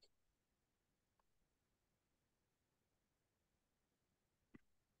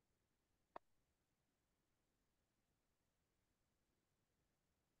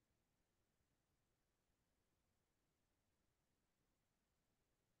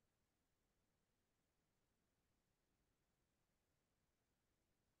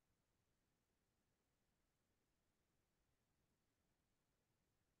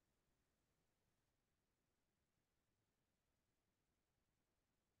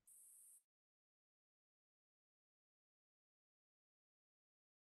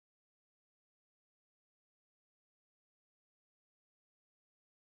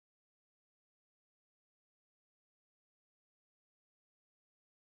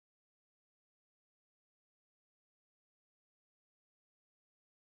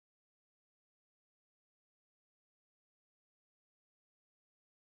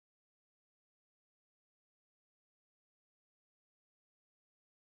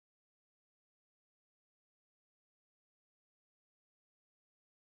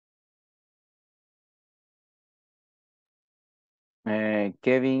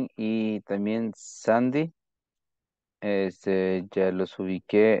 Kevin y también Sandy. Ya los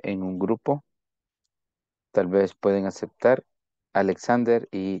ubiqué en un grupo. Tal vez pueden aceptar. Alexander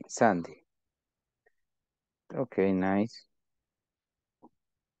y Sandy. Ok, nice.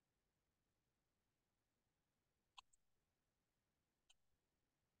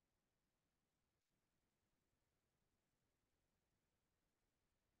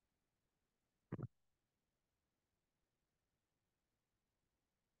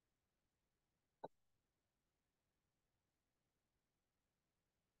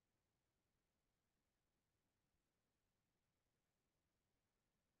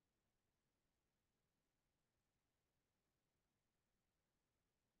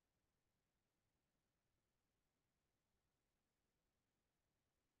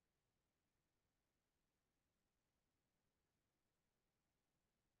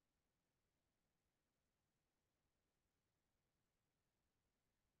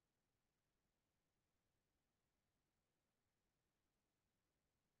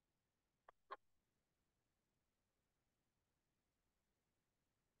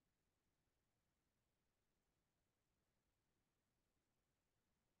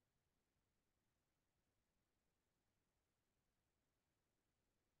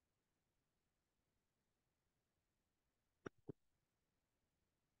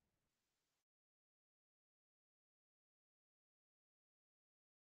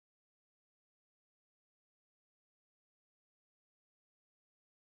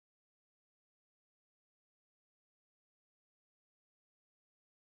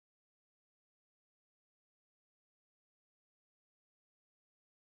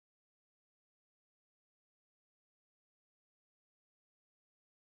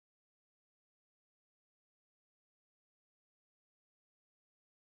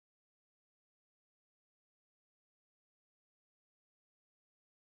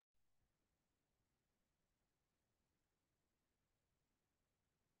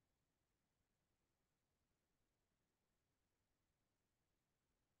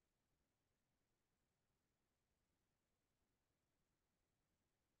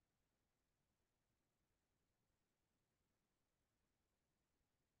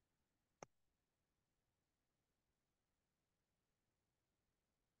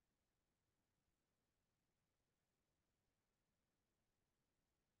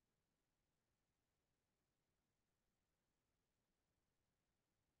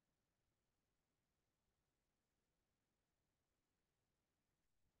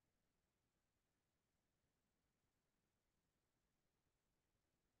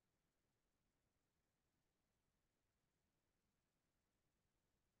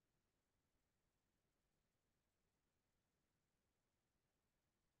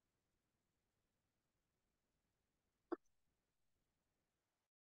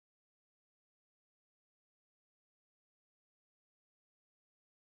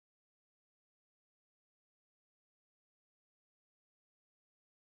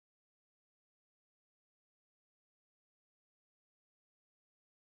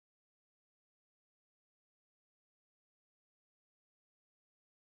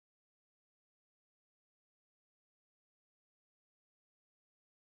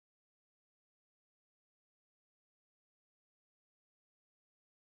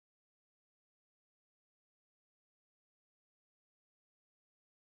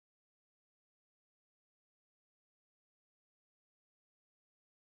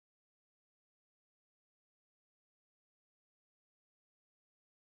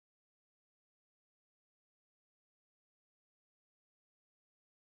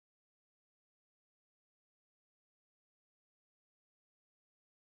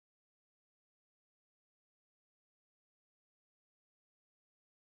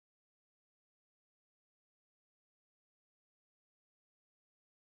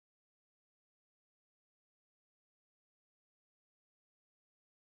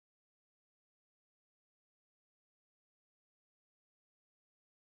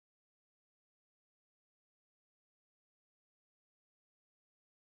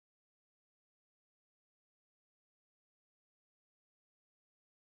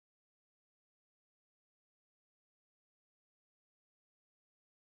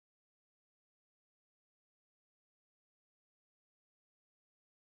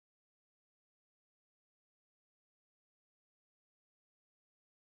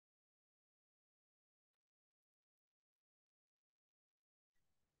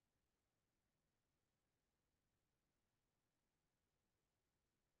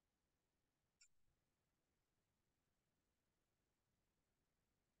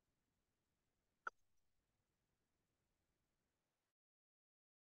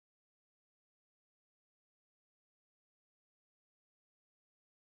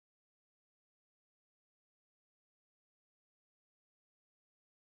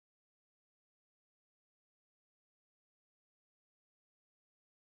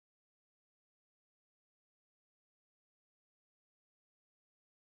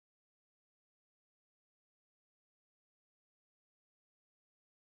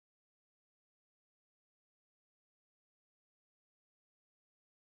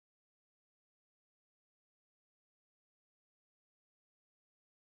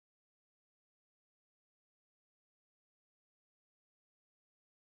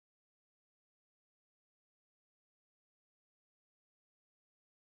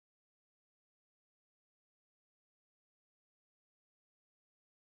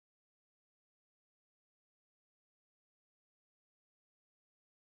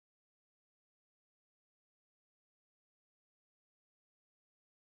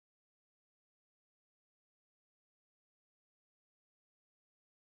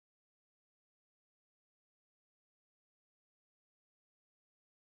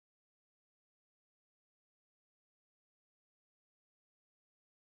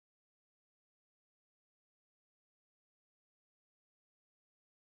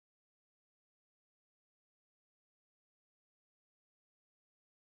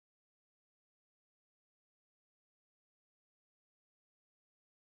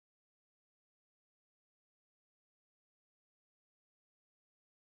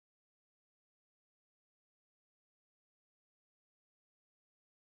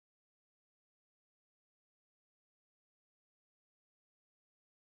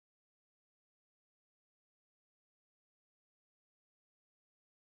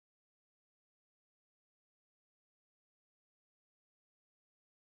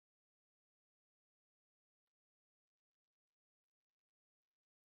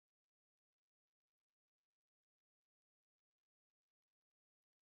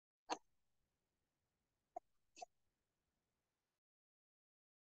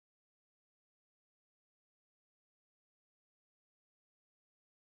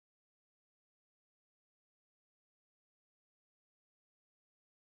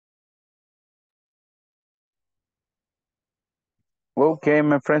 Okay,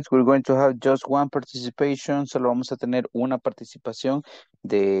 my friends, we're going to have just one participation. Solo vamos a tener una participación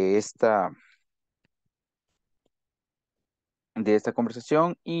de esta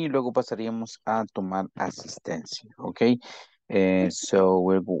conversación y luego pasaríamos a tomar asistencia, ¿ok? So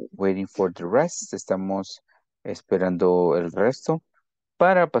we're waiting for the rest. Estamos esperando el resto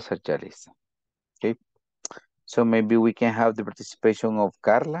para pasar ya lista, ¿ok? So maybe we can have the participation of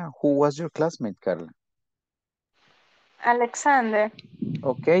Carla. Who was your classmate, Carla? Alexander.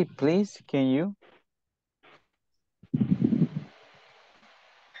 Okay, please, can you?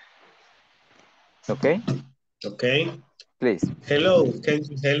 Okay, Okay. please. Hello, can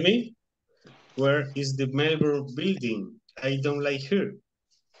you help me? Where is the Melbourne building? I don't like here.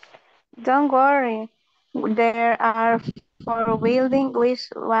 Don't worry. There are 4 buildings. Which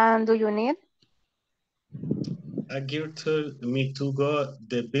one do you need? A girl told me to go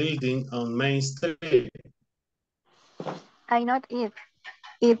the building on Main Street. I know it.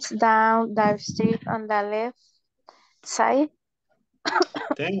 It's down the street on the left side.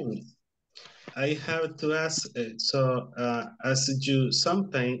 Thanks. I have to ask, as you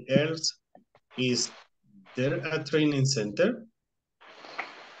something else, is there a training center?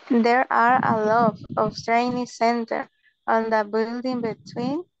 There are a lot of training centers on the building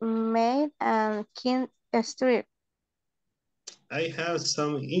between Main and King Street. I have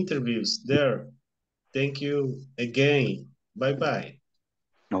some interviews there. Thank you again. Bye-bye.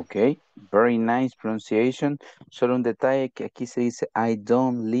 Ok, very nice pronunciation. Solo un detalle que aquí se dice I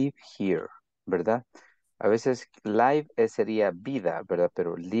don't live here, ¿verdad? A veces live sería vida, ¿verdad?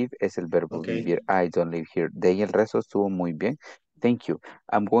 Pero live es el verbo Okay. vivir. I don't live here. De ahí el resto estuvo muy bien. Thank you.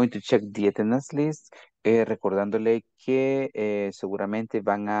 I'm going to check the attendance list. Recordándole que seguramente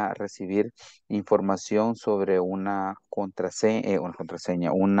van a recibir información sobre una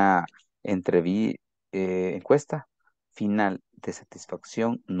encuesta final de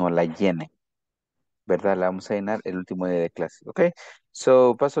satisfacción. No la llene, ¿verdad? La vamos a llenar el último día de clase, ¿ok?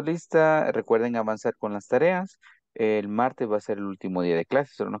 So, paso lista. Recuerden avanzar con las tareas. El martes va a ser el último día de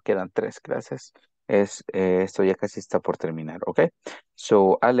clase. Solo nos quedan 3 clases. Esto ya casi está por terminar, ¿ok?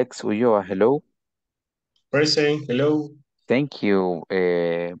 So, Alex Ulloa, hello. Present, hello. Thank you.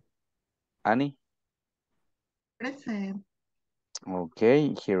 Annie? Present.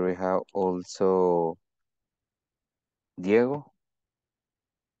 Okay, here we have also Diego.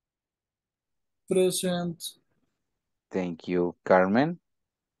 Present. Thank you, Carmen.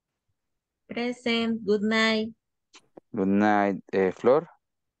 Present. Good night. Good night, Flor.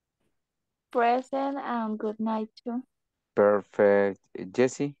 Present and good night too. Perfect.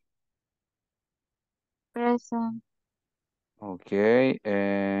 Jesse. Present. Okay,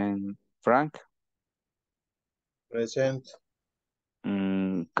 and Frank. Present.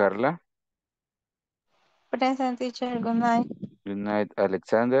 Carla. Present, teacher. Good night. Good night,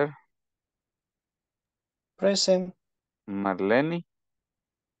 Alexander. Present. Marlene.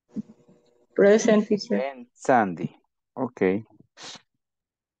 Present, teacher. And Sandy. Okay.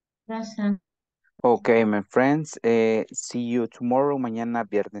 Present. Okay, my friends. See you tomorrow. Mañana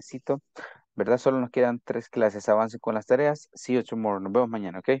viernesito. ¿Verdad? Solo nos quedan 3 clases. Avancen con las tareas. See you tomorrow. Nos vemos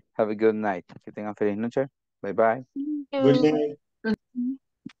mañana, ¿ok? Have a good night. Que tengan feliz noche. Bye bye. Good night.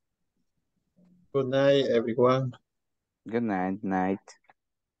 Good night, everyone. Good night. Night.